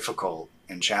that are difficult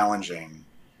and challenging,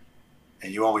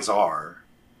 and you always are,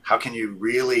 how can you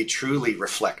really truly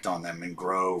reflect on them and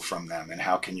grow from them? And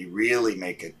how can you really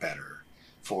make it better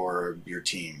for your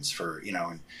teams? For, you know,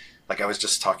 and like I was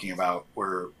just talking about,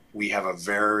 where we have a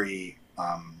very,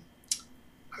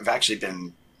 I've actually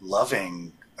been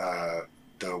loving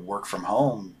the work from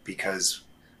home, because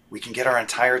we can get our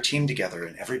entire team together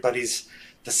and everybody's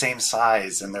the same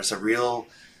size, and there's a real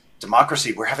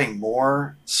democracy. We're having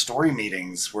more story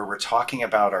meetings where we're talking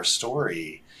about our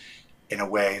story in a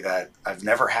way that I've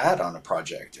never had on a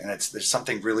project. And there's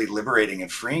something really liberating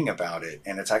and freeing about it.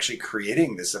 And it's actually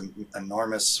creating this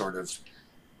enormous sort of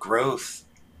growth.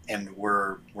 And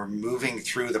we're moving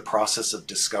through the process of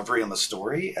discovery on the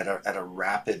story at a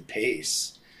rapid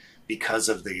pace, because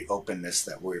of the openness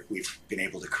that we've been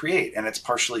able to create. And it's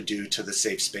partially due to the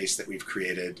safe space that we've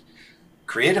created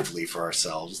creatively for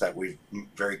ourselves, that we've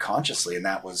very consciously, and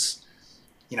that was,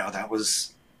 you know, that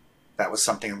was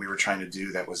something we were trying to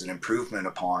do, that was an improvement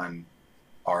upon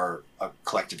our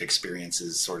collective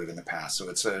experiences sort of in the past.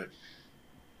 So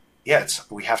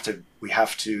we have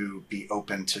to be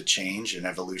open to change and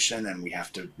evolution, and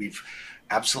we've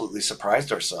absolutely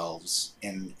surprised ourselves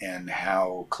in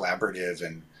how collaborative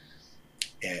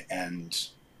and,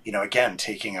 you know, again,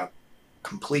 taking a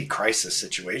complete crisis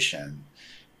situation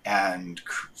and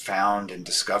found and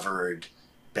discovered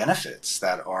benefits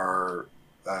that are,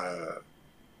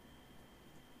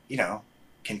 you know,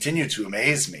 continue to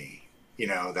amaze me, you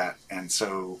know, that. And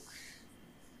so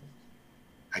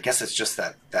I guess it's just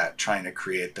that trying to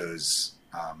create those,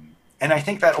 and I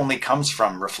think that only comes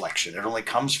from reflection. It only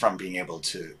comes from being able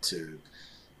to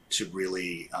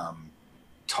really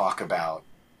talk about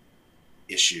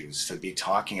issues, to be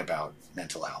talking about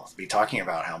mental health, be talking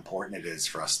about how important it is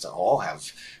for us to all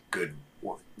have good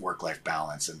work-life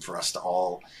balance, and for us to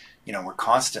all, you know, we're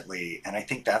constantly, and I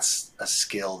think that's a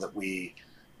skill that we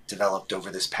developed over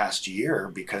this past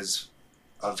year because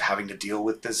of having to deal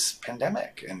with this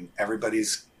pandemic, and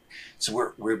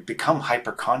so we've become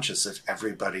hyper conscious of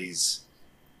everybody's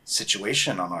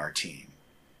situation on our team,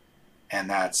 and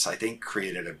that's, I think,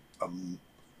 created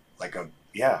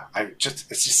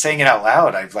it's just saying it out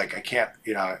loud. I can't,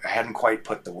 you know, I hadn't quite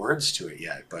put the words to it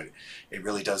yet, but it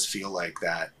really does feel like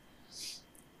that.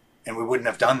 And we wouldn't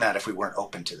have done that if we weren't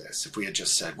open to this. If we had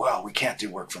just said, well, we can't do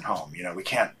work from home, you know, we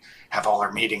can't have all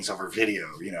our meetings over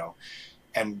video, you know,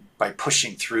 and by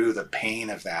pushing through the pain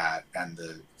of that and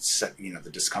the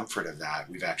discomfort of that,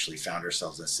 we've actually found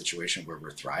ourselves in a situation where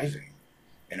we're thriving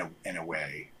in a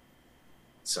way.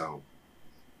 So,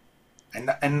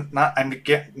 and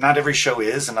not every show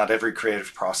is, and not every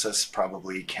creative process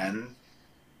probably can,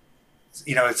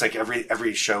 you know, it's like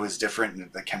every show is different,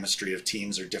 and the chemistry of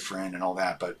teams are different and all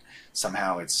that, but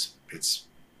somehow it's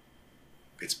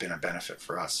been a benefit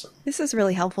for us. So. This is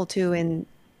really helpful too in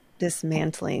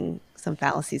dismantling some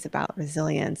fallacies about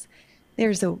resilience.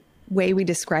 There's a way we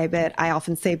describe it. I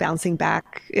often say bouncing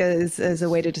back is a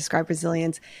way to describe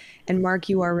resilience. And Mark,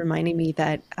 you are reminding me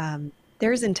that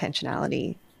there's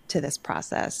intentionality to this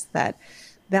process, that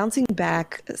bouncing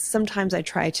back, sometimes I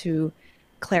try to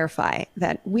clarify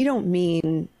that we don't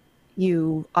mean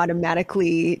you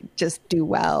automatically just do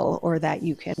well or that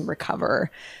you can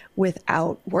recover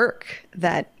without work,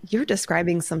 that you're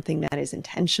describing something that is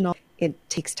intentional. It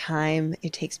takes time,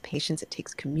 it takes patience, it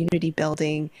takes community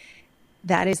building.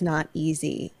 That is not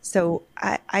easy. So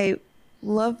I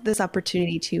love this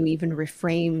opportunity to even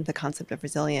reframe the concept of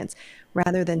resilience,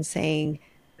 rather than saying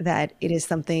that it is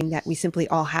something that we simply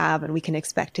all have and we can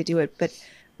expect to do it, but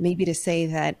maybe to say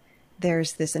that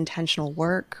there's this intentional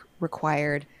work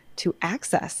required to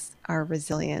access our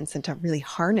resilience and to really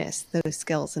harness those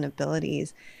skills and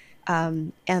abilities.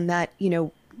 And that, you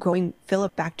know, going,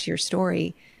 Philip, back to your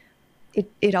story,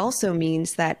 it also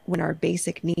means that when our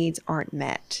basic needs aren't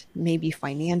met, maybe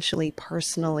financially,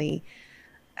 personally,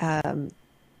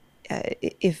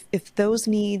 if those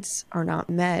needs are not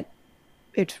met,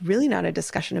 it's really not a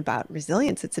discussion about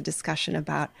resilience. It's a discussion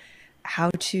about how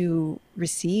to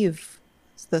receive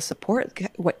the support,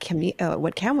 what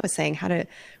Cam was saying, how to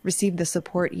receive the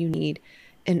support you need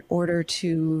in order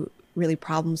to really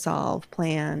problem solve,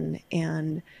 plan,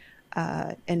 and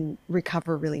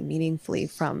recover really meaningfully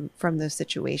from those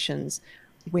situations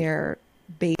where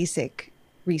basic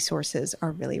resources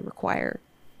are really required.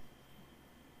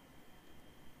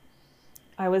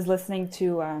 I was listening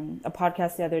to a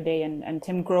podcast the other day, and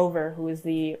Tim Grover, who is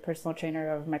the personal trainer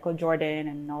of Michael Jordan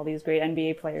and all these great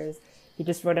NBA players, he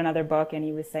just wrote another book, and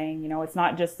he was saying, you know, it's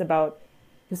not just about,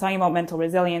 he was talking about mental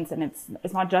resilience, and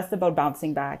it's not just about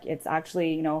bouncing back. It's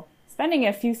actually, you know, spending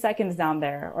a few seconds down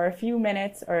there, or a few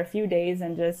minutes, or a few days,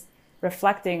 and just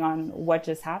reflecting on what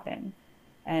just happened.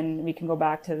 And we can go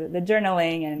back to the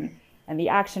journaling and the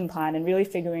action plan and really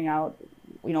figuring out,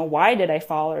 why did I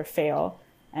fall or fail?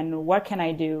 And what can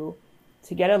I do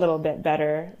to get a little bit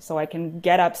better so I can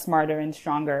get up smarter and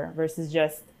stronger versus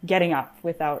just getting up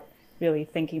without really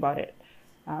thinking about it.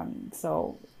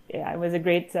 So yeah, it was a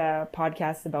great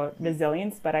podcast about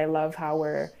resilience, but I love how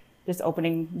we're just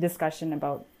opening discussion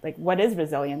about like, what is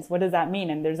resilience? What does that mean?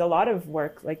 And there's a lot of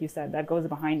work, like you said, that goes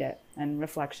behind it and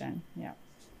reflection. Yeah.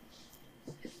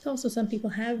 Also, some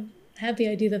people have the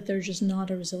idea that they're just not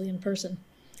a resilient person.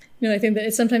 I think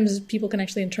that sometimes people can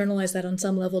actually internalize that on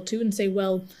some level too and say,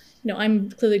 well, I'm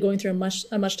clearly going through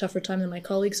a much tougher time than my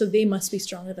colleagues, so they must be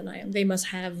stronger than I am. They must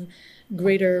have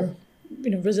greater,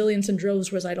 resilience in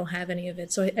droves, whereas I don't have any of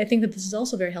it. So I think that this is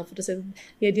also very helpful to say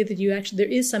the idea that there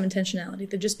is some intentionality,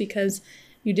 that just because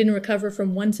you didn't recover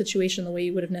from one situation the way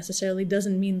you would have necessarily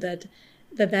doesn't mean that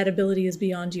ability is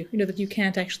beyond you, that you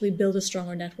can't actually build a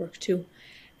stronger network too.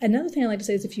 Another thing I like to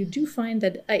say is if you do find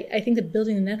that, I think that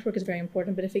building a network is very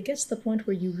important, but if it gets to the point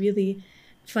where you really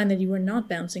find that you are not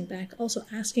bouncing back, also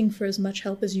asking for as much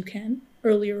help as you can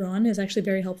earlier on is actually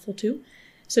very helpful too.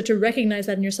 So to recognize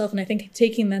that in yourself, and I think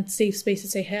taking that safe space to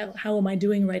say, how am I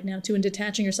doing right now too, and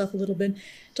detaching yourself a little bit,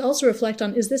 to also reflect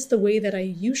on, is this the way that I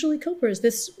usually cope, or is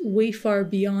this way far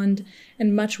beyond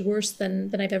and much worse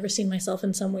than I've ever seen myself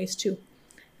in some ways too?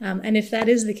 And if that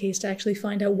is the case, to actually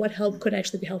find out what help could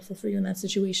actually be helpful for you in that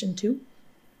situation too.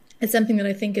 It's something that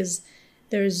I think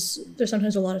there's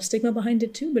sometimes a lot of stigma behind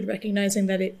it too, but recognizing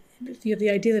that if you have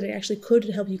the idea that it actually could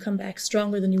help you come back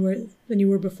stronger than you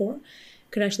were before,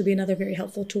 could actually be another very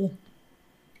helpful tool.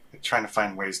 Trying to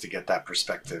find ways to get that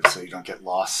perspective so you don't get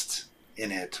lost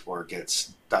in it or get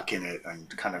stuck in it, and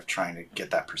kind of trying to get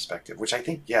that perspective, which I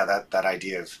think, that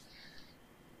idea of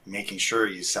making sure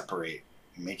you separate,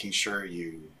 making sure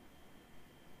you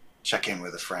check in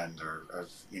with a friend or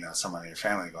someone in your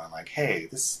family, going like, hey,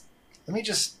 let me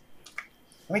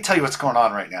tell you what's going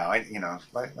on right now.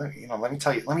 Let me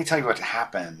tell you what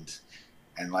happened,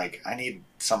 and like, I need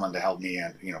someone to help me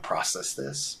and process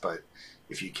this. But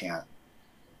if you can't,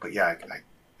 but yeah,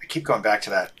 I keep going back to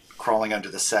that crawling under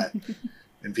the set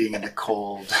and being in the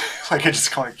cold. Like, I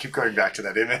just keep going back to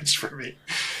that image for me.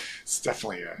 It's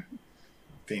definitely a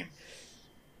theme.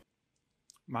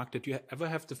 Mark, did you ever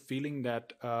have the feeling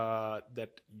that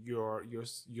your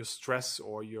stress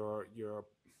or your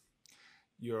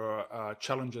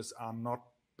challenges are not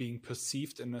being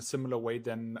perceived in a similar way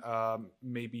than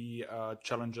maybe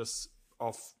challenges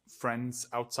of friends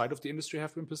outside of the industry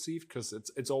have been perceived? Because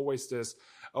it's always this,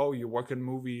 oh, you work in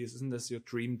movies, isn't this your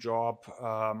dream job?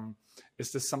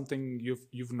 Is this something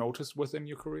you've noticed within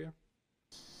your career?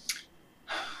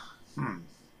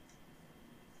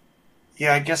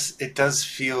 Yeah, I guess it does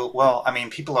feel, well, I mean,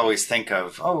 people always think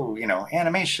of,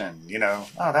 animation, oh,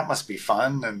 that must be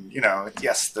fun. And,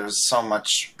 yes, there's so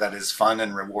much that is fun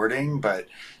and rewarding, but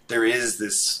there is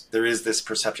this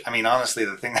perception. I mean, honestly,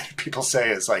 the thing that people say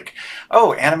is like,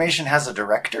 oh, animation has a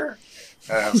director?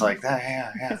 And I was like,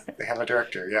 yeah, they have a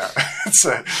director. Yeah,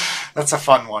 that's a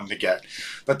fun one to get.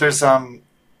 But there's,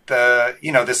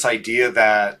 this idea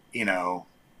that,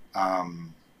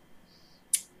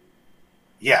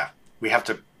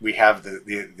 we have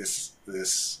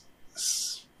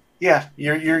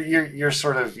you're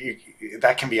sort of,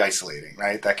 that can be isolating,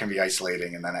 right? That can be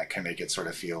isolating, and then that can make it sort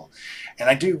of feel, and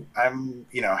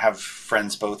have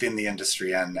friends both in the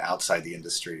industry and outside the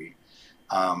industry.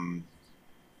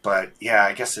 But yeah,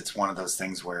 I guess it's one of those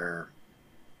things where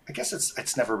I guess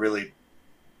it's never really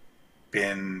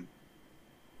been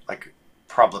like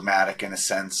problematic in a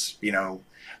sense,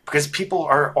 because people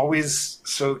are always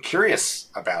so curious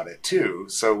about it too.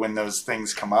 So when those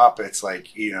things come up, it's like,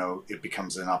 it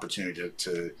becomes an opportunity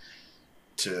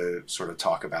to sort of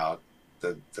talk about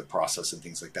the process and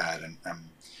things like that. And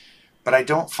but I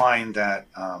don't find that.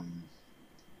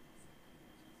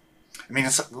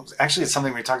 It's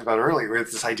something we talked about earlier.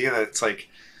 It's this idea that it's like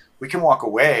we can walk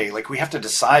away, like we have to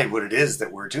decide what it is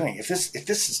that we're doing. If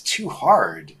this is too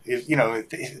hard, if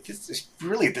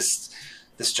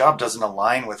this job doesn't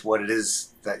align with what it is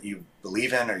that you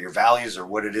believe in or your values or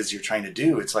what it is you're trying to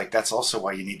do, it's like, that's also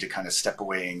why you need to kind of step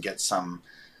away and get some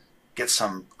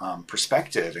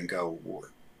perspective and go,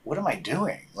 what am I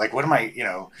doing? Like, what am I,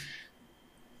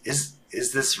 is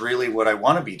this really what I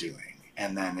want to be doing?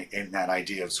 And then in that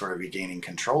idea of sort of regaining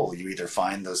control, you either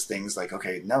find those things like,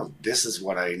 okay, no, this is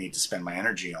what I need to spend my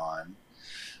energy on.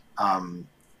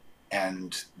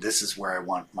 And this is where I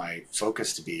want my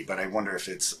focus to be. But I wonder if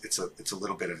it's a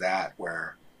little bit of that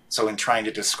where, so in trying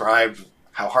to describe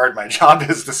how hard my job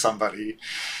is to somebody,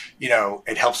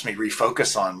 it helps me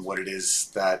refocus on what it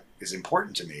is that is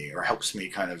important to me, or helps me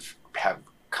kind of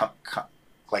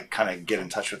like kind of get in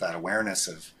touch with that awareness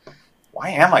of, why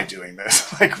am I doing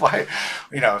this? Like, why,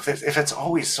 if it's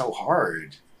always so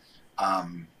hard,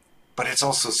 but it's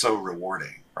also so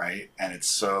rewarding, right? And it's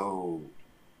so,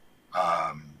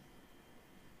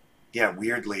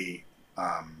 weirdly,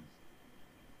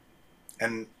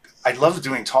 and I love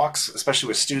doing talks, especially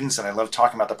with students, and I love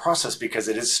talking about the process, because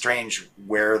it is strange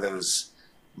where those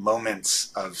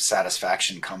moments of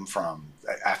satisfaction come from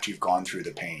after you've gone through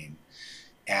the pain.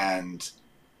 And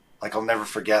like, I'll never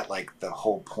forget, like, the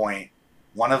whole point,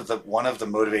 one of the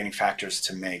motivating factors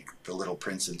to make The Little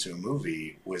Prince into a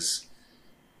movie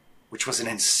which was an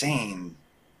insane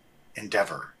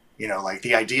endeavor. Like,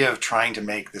 the idea of trying to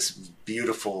make this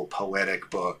beautiful poetic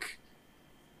book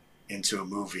into a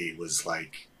movie was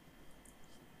like,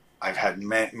 I've had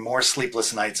more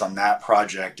sleepless nights on that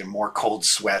project, and more cold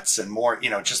sweats, and more,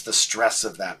 just the stress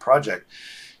of that project.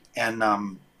 And,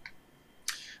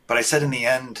 but I said in the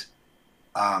end,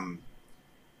 I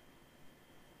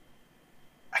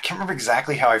can't remember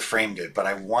exactly how I framed it, but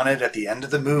I wanted, at the end of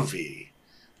the movie,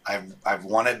 I've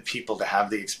wanted people to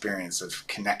have the experience of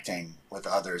connecting with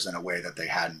others in a way that they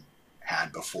hadn't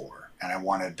had before. And I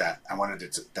wanted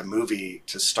the movie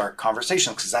to start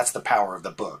conversations, because that's the power of the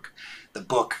book. The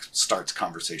book starts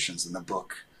conversations, and the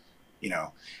book,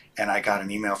 and I got an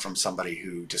email from somebody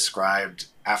who described,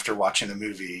 after watching the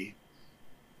movie,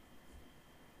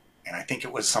 and I think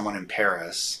it was someone in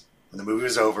Paris, when the movie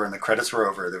was over and the credits were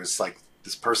over, there was like,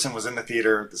 this person was in the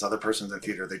theater, this other person was in the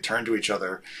theater, they turned to each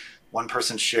other, one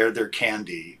person shared their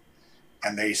candy,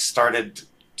 and they started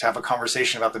to have a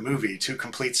conversation about the movie, two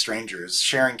complete strangers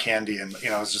sharing candy. And,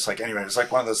 it was just like, anyway, it was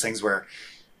like one of those things where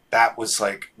that was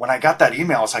like, when I got that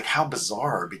email, I was like, how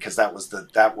bizarre, because that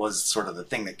was sort of the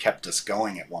thing that kept us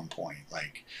going at one point.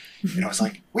 Like, it was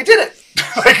like, we did it.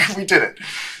 Like, we did it.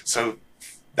 So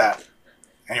that,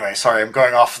 anyway, sorry, I'm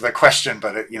going off the question,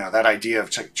 but that idea of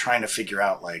trying to figure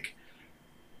out, like,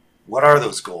 what are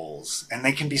those goals? And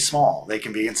they can be small, they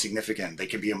can be insignificant, they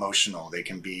can be emotional, they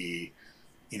can be,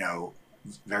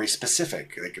 very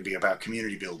specific. They could be about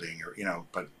community building, or,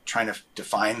 but trying to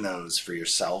define those for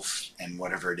yourself, and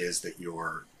whatever it is that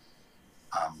you're,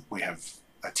 we have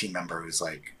a team member who's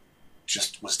like,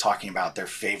 just was talking about their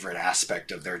favorite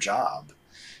aspect of their job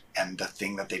and the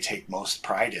thing that they take most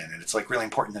pride in. And it's like really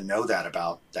important to know that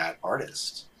about that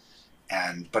artist.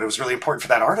 But it was really important for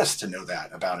that artist to know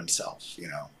that about himself,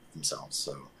 themselves.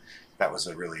 So that was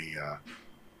a really,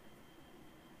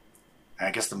 and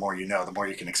I guess the more you know, the more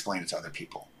you can explain it to other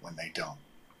people when they don't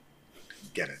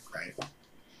get it, right?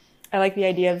 I like the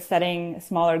idea of setting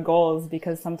smaller goals,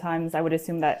 because sometimes I would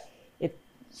assume that it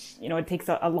takes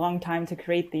a long time to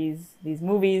create these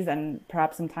movies, and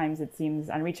perhaps sometimes it seems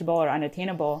unreachable or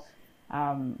unattainable,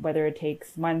 whether it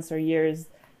takes months or years.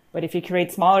 But if you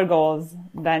create smaller goals,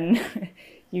 then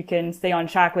you can stay on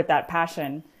track with that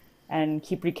passion and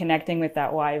keep reconnecting with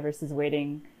that why, versus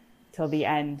waiting till the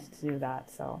end to do that.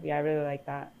 So yeah, I really like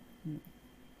that.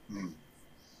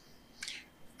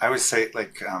 I would say,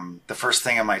 like, the first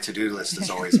thing on my to-do list is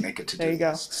always make a to-do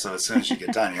list. So as soon as you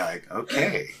get done, you're like,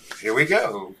 okay, here we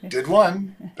go. Did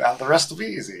one, now the rest will be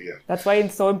easy. Yeah. That's why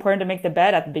it's so important to make the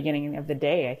bed at the beginning of the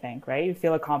day, I think, right? You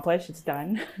feel accomplished, it's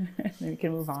done. Then you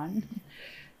can move on.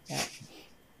 Yeah.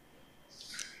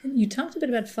 You talked a bit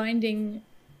about finding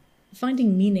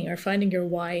meaning, or finding your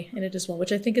why in it as well,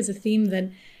 which I think is a theme that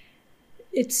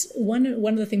it's one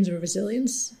of the things of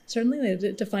resilience,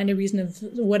 certainly, to find a reason of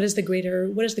what is the greater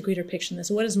picture in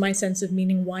this? What is my sense of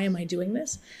meaning? Why am I doing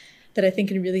this? That I think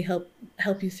can really help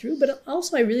you through. But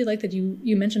also, I really like that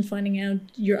you mentioned finding out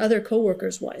your other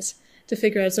coworkers' whys, to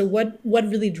figure out, so what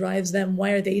really drives them?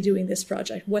 Why are they doing this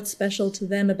project? What's special to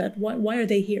them about why are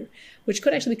they here? Which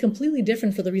could actually be completely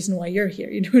different for the reason why you're here.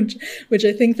 Which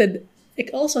I think that it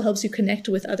also helps you connect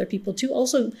with other people too.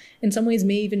 Also, in some ways,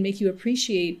 may even make you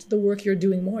appreciate the work you're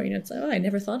doing more. It's like, oh, I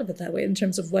never thought of it that way, in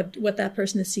terms of what that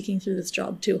person is seeking through this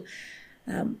job too.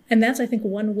 And that's, I think,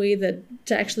 one way that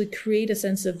to actually create a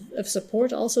sense of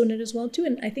support also in it as well too.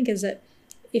 And I think is that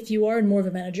if you are in more of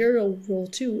a managerial role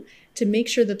too, to make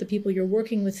sure that the people you're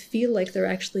working with feel like they're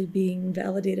actually being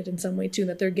validated in some way too,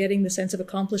 that they're getting the sense of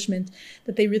accomplishment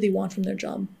that they really want from their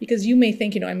job. Because you may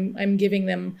think, I'm giving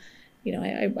them,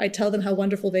 I tell them how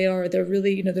wonderful they are. They're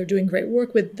really, they're doing great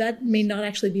work, but that may not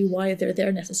actually be why they're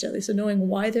there necessarily. So knowing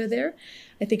why they're there,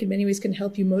 I think in many ways can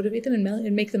help you motivate them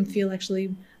and make them feel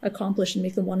actually accomplished, and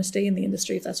make them want to stay in the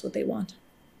industry if that's what they want.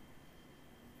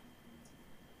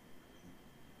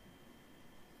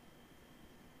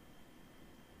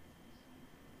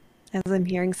 As I'm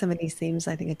hearing some of these themes,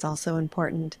 I think it's also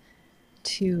important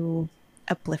to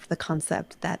uplift the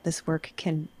concept that this work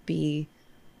can be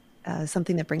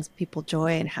something that brings people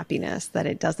joy and happiness, that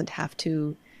it doesn't have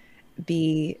to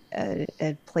be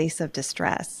a place of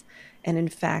distress. And in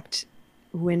fact,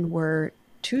 when we're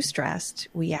too stressed,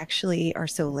 we actually are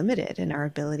so limited in our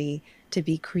ability to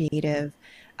be creative,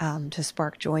 to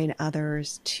spark joy in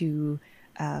others, to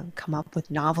come up with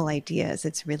novel ideas.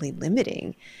 It's really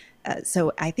limiting.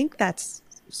 So I think that's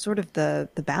sort of the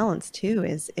balance too,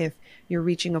 is if you're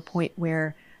reaching a point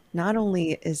where not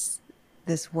only is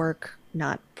this work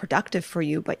not productive for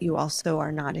you, but you also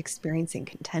are not experiencing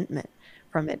contentment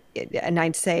from it. And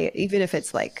I'd say, even if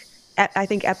it's like, I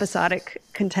think episodic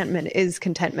contentment is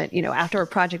contentment, after a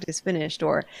project is finished,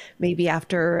 or maybe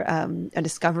after a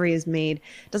discovery is made.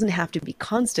 It doesn't have to be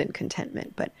constant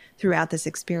contentment, but throughout this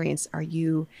experience, are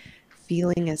you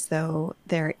feeling as though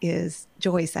there is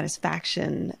joy,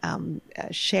 satisfaction,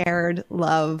 shared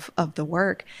love of the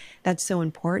work? That's so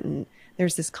important.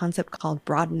 There's this concept called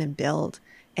broaden and build,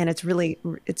 and it's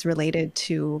related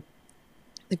to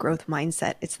the growth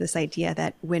mindset. It's this idea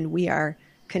that when we are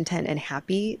content and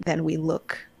happy, then we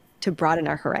look to broaden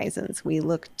our horizons. We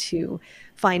look to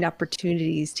find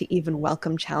opportunities, to even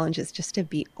welcome challenges, just to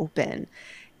be open.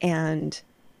 And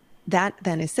that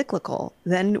then is cyclical.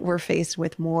 Then we're faced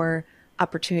with more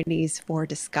opportunities for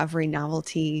discovery,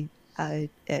 novelty,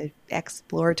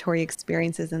 exploratory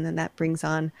experiences, and then that brings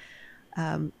on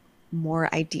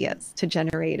more ideas to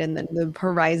generate, and then the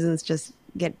horizons just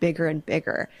get bigger and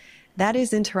bigger. That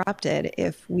is interrupted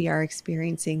if we are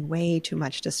experiencing way too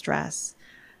much distress.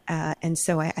 And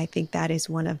so I think that is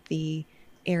one of the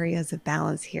areas of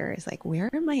balance here, is like, where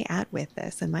am I at with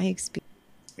this? Am I experiencing?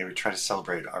 Yeah, we try to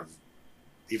celebrate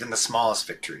even the smallest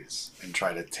victories and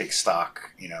try to take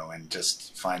stock, and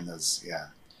just find those,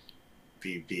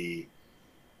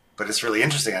 but it's really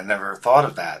interesting. I never thought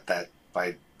of that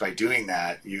by doing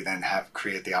that, you then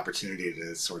create the opportunity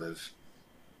to sort of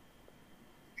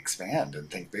expand and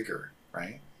think bigger,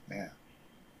 right? Yeah.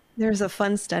 There's a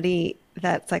fun study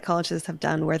that psychologists have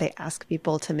done where they ask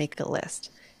people to make a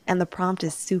list, and the prompt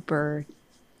is super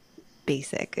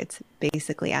basic. It's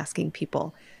basically asking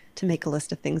people to make a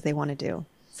list of things they want to do.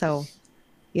 So,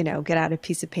 get out a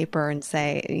piece of paper and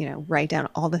say, write down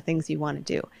all the things you want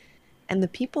to do. And the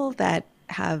people that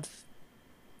have,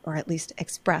 or at least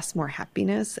express, more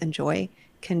happiness and joy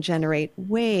can generate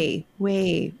way,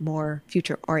 way more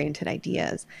future-oriented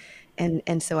ideas.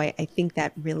 And so I think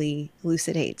that really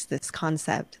elucidates this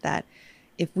concept that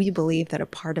if we believe that a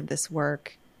part of this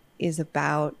work is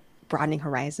about broadening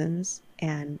horizons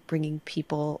and bringing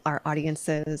people, our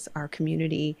audiences, our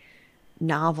community,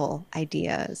 novel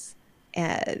ideas,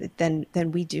 then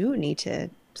we do need to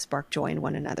spark joy in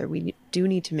one another. We do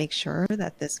need to make sure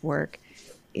that this work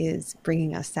is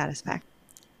bringing us satisfaction.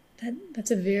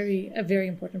 That's a very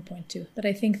important point too. That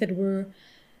I think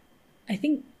I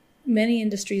think many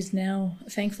industries now,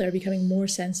 thankfully, are becoming more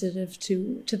sensitive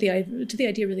to the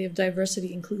idea really of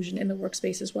diversity, inclusion in the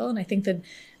workspace as well. And I think that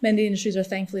many industries are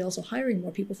thankfully also hiring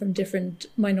more people from different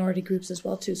minority groups as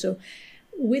well too. So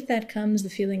with that comes the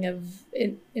feeling of,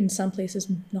 in some places,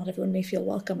 not everyone may feel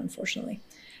welcome, unfortunately.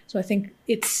 So I think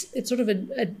it's sort of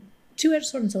a two-edged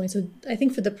sword in some ways. So I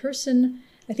think for the person,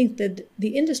 I think that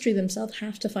the industry themselves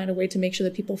have to find a way to make sure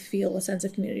that people feel a sense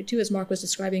of community too, as Mark was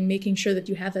describing, making sure that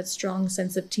you have that strong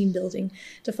sense of team building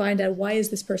to find out, why is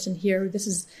this person here? This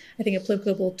is, I think,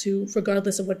 applicable to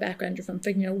regardless of what background you're from,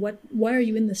 figuring out why are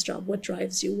you in this job? What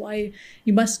drives you? Why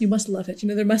you must love it.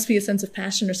 There must be a sense of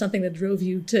passion or something that drove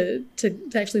you to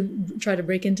actually try to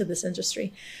break into this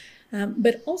industry.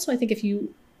 But also, I think if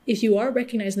you are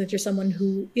recognizing that you're someone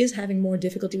who is having more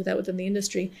difficulty with that within the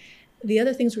industry, the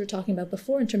other things we were talking about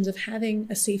before in terms of having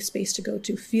a safe space to go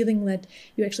to, feeling that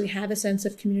you actually have a sense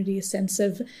of community, a sense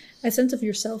of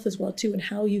yourself as well too, and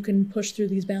how you can push through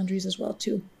these boundaries as well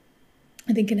too,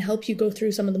 I think can help you go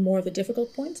through some of the more of the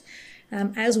difficult points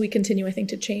as we continue, I think,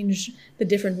 to change the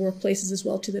different workplaces as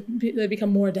well too, that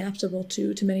become more adaptable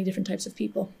to many different types of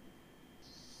people.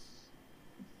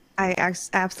 I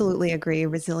absolutely agree.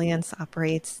 Resilience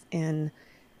operates in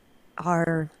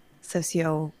our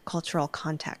socio-cultural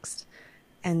context.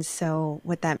 And so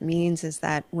what that means is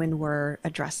that when we're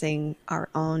addressing our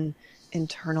own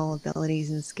internal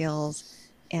abilities and skills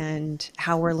and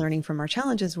how we're learning from our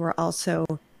challenges, we're also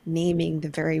naming the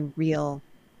very real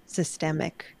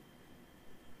systemic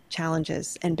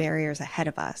challenges and barriers ahead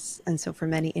of us. And so for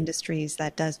many industries,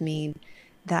 that does mean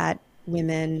that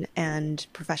women and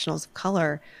professionals of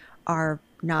color are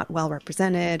not well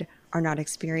represented, are not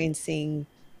experiencing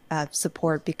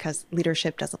support because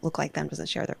leadership doesn't look like them, doesn't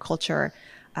share their culture,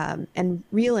 and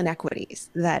real inequities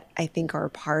that I think are a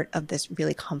part of this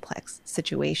really complex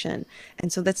situation.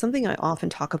 And so that's something I often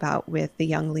talk about with the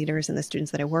young leaders and the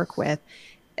students that I work with,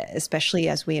 especially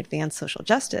as we advance social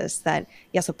justice, that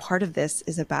yes, a part of this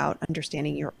is about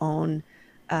understanding your own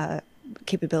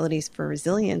capabilities for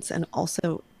resilience, and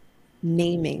also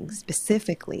naming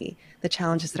specifically the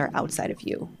challenges that are outside of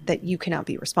you that you cannot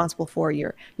be responsible for,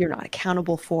 you're not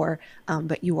accountable for,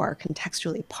 but you are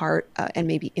contextually part and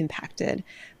maybe impacted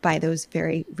by those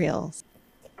very real.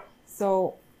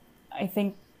 So I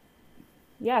think,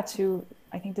 to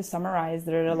summarize,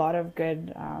 there are a lot of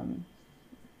good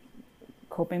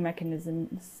coping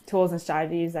mechanisms, tools and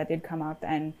strategies that did come up,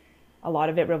 and a lot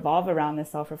of it revolve around the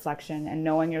self-reflection and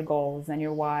knowing your goals and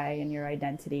your why and your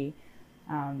identity.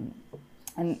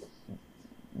 And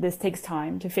this takes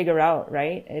time to figure out,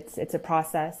 right? It's a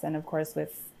process, and of course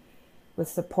with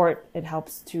support, it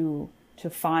helps to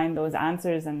find those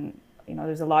answers. And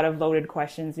there's a lot of loaded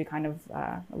questions we kind of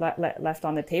left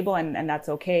on the table, and that's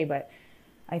okay. But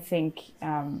I think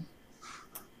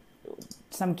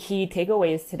some key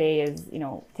takeaways today is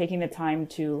taking the time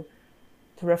to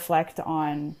reflect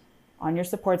on your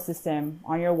support system,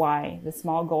 on your why, the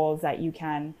small goals that you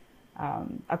can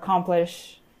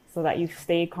accomplish so that you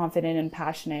stay confident and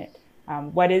passionate.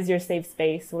 What is your safe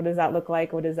space? What does that look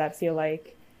like? What does that feel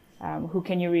like? Who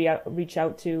can you reach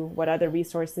out to? What other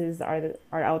resources are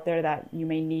out there that you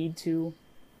may need to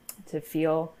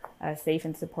feel safe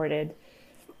and supported?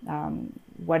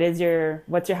 What's your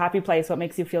happy place? What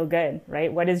makes you feel good,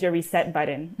 right? What is your reset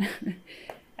button?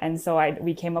 And so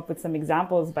we came up with some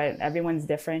examples, but everyone's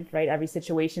different, right? Every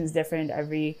situation's different.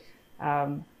 Every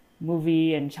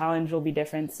movie and challenge will be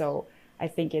different. So I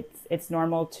think it's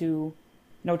normal to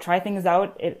try things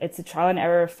out. It's a trial and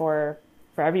error for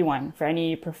everyone, for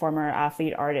any performer,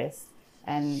 athlete, artist.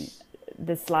 And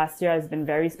this last year has been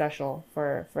very special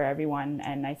for everyone.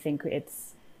 And I think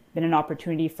it's been an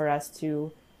opportunity for us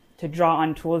to draw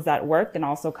on tools that worked and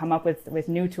also come up with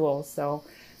new tools. So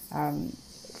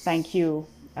thank you,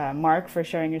 Mark, for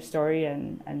sharing your story,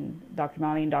 and Dr.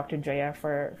 Malini and Dr. Drea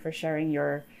for sharing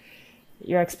your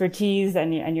expertise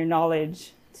and your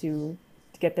knowledge to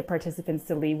get the participants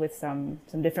to leave with some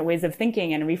different ways of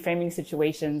thinking and reframing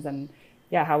situations, and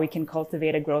how we can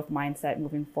cultivate a growth mindset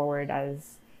moving forward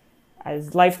as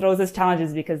life throws us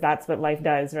challenges, because that's what life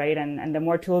does, right? And the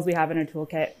more tools we have in our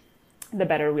toolkit, the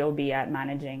better we'll be at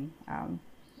managing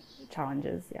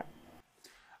challenges. Yeah.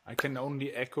 I can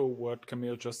only echo what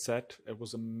Camille just said. It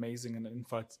was amazing and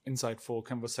insightful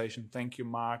conversation. Thank you,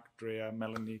 Mark, Drea,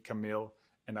 Melanie, Camille,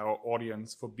 and our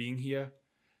audience for being here.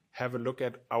 Have a look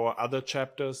at our other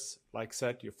chapters. Like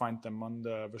said, you find them on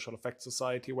the Visual Effects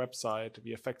Society website,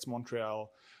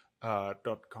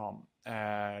 vfxmontreal.com,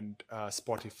 and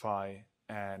Spotify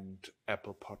and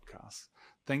Apple Podcasts.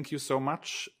 Thank you so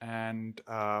much, and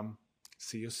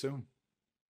see you soon.